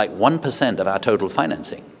that's like 1% of our total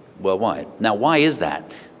financing worldwide. Now, why is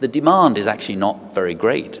that? The demand is actually not very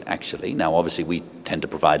great, actually. Now, obviously, we tend to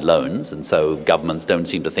provide loans, and so governments don't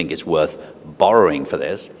seem to think it's worth borrowing for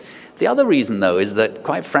this. The other reason, though, is that,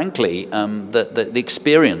 quite frankly, the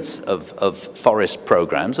experience of forest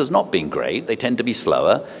programs has not been great. They tend to be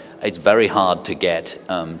slower. It's very hard to get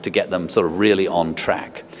them sort of really on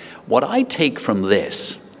track. What I take from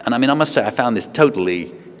this, and I mean, I must say I found this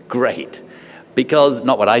totally great, because,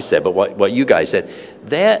 not what I said, but what you guys said,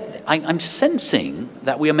 I'm sensing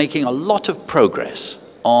that we are making a lot of progress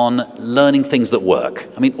on learning things that work.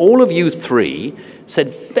 I mean, all of you three said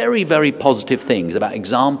very, very positive things about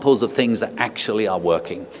examples of things that actually are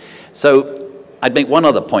working. So I'd make one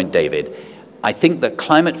other point, David. I think that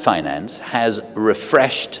climate finance has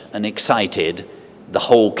refreshed and excited the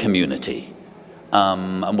whole community.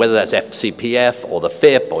 and whether that's FCPF or the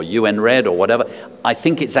FIP or UN Red or whatever, I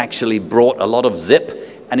think it's actually brought a lot of zip,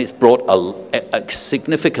 and it's brought a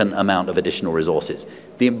significant amount of additional resources.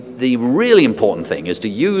 The really important thing is to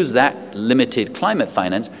use that limited climate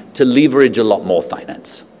finance to leverage a lot more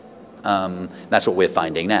finance. That's what we're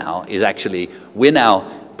finding now, is actually we're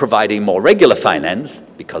now providing more regular finance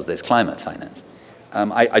because there's climate finance.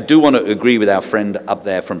 I do want to agree with our friend up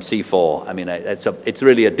there from CIFOR. I mean, it's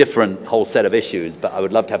really a different whole set of issues, but I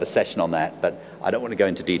would love to have a session on that, but I don't want to go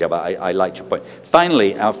into detail, but I liked your point.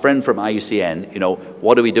 Finally, our friend from IUCN, you know,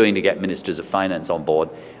 what are we doing to get ministers of finance on board?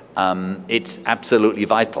 It's absolutely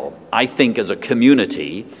vital. I think as a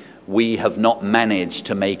community, we have not managed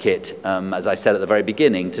to make it, as I said at the very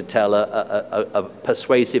beginning, to tell a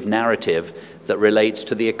persuasive narrative that relates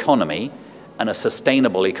to the economy and a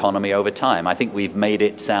sustainable economy over time. I think we've made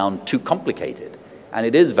it sound too complicated, and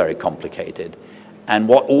it is very complicated. And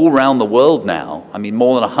what all around the world now, I mean,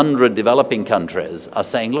 more than 100 developing countries are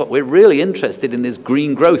saying, look, we're really interested in this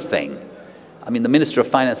green growth thing. I mean, the Minister of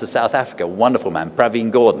Finance of South Africa, wonderful man,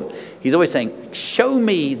 Praveen Gordhan, he's always saying, show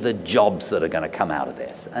me the jobs that are going to come out of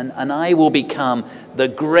this, and I will become the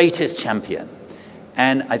greatest champion.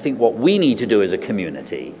 And I think what we need to do as a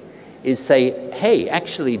community is say, hey,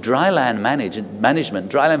 actually dryland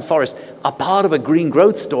management, dryland forests are part of a green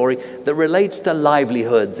growth story that relates to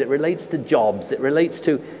livelihoods, it relates to jobs, it relates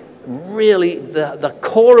to really the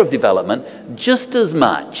core of development just as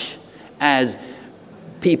much as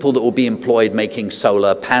people that will be employed making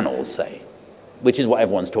solar panels, say, which is what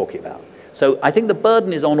everyone's talking about. So I think the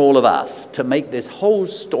burden is on all of us to make this whole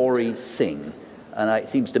story sing, and it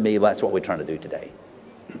seems to me that's what we're trying to do today.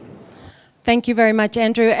 Thank you very much,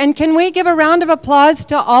 Andrew. And can we give a round of applause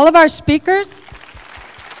to all of our speakers?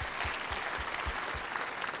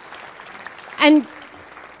 And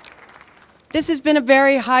this has been a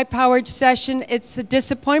very high-powered session. It's a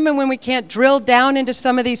disappointment when we can't drill down into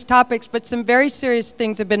some of these topics, but some very serious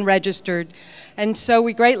things have been registered. And so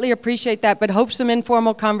we greatly appreciate that, but hope some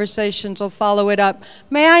informal conversations will follow it up.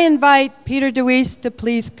 May I invite Peter de Wees to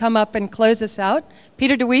please come up and close us out?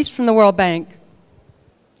 Peter de Wees from the World Bank.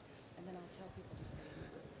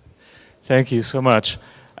 Thank you so much.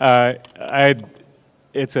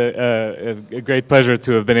 It's a great pleasure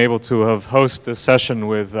to have been able to have hosted a session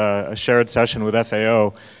with a shared session with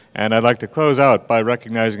FAO, and I'd like to close out by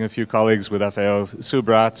recognizing a few colleagues with FAO, Sue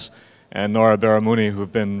Bratz and Nora Baramuni, who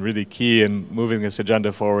have been really key in moving this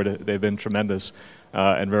agenda forward. They've been tremendous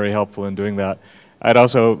and very helpful in doing that. I'd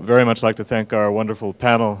also very much like to thank our wonderful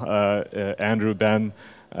panel, Andrew, Ben,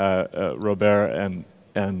 Robert,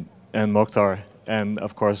 and Mokhtar, and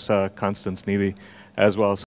of course Constance Neely as well.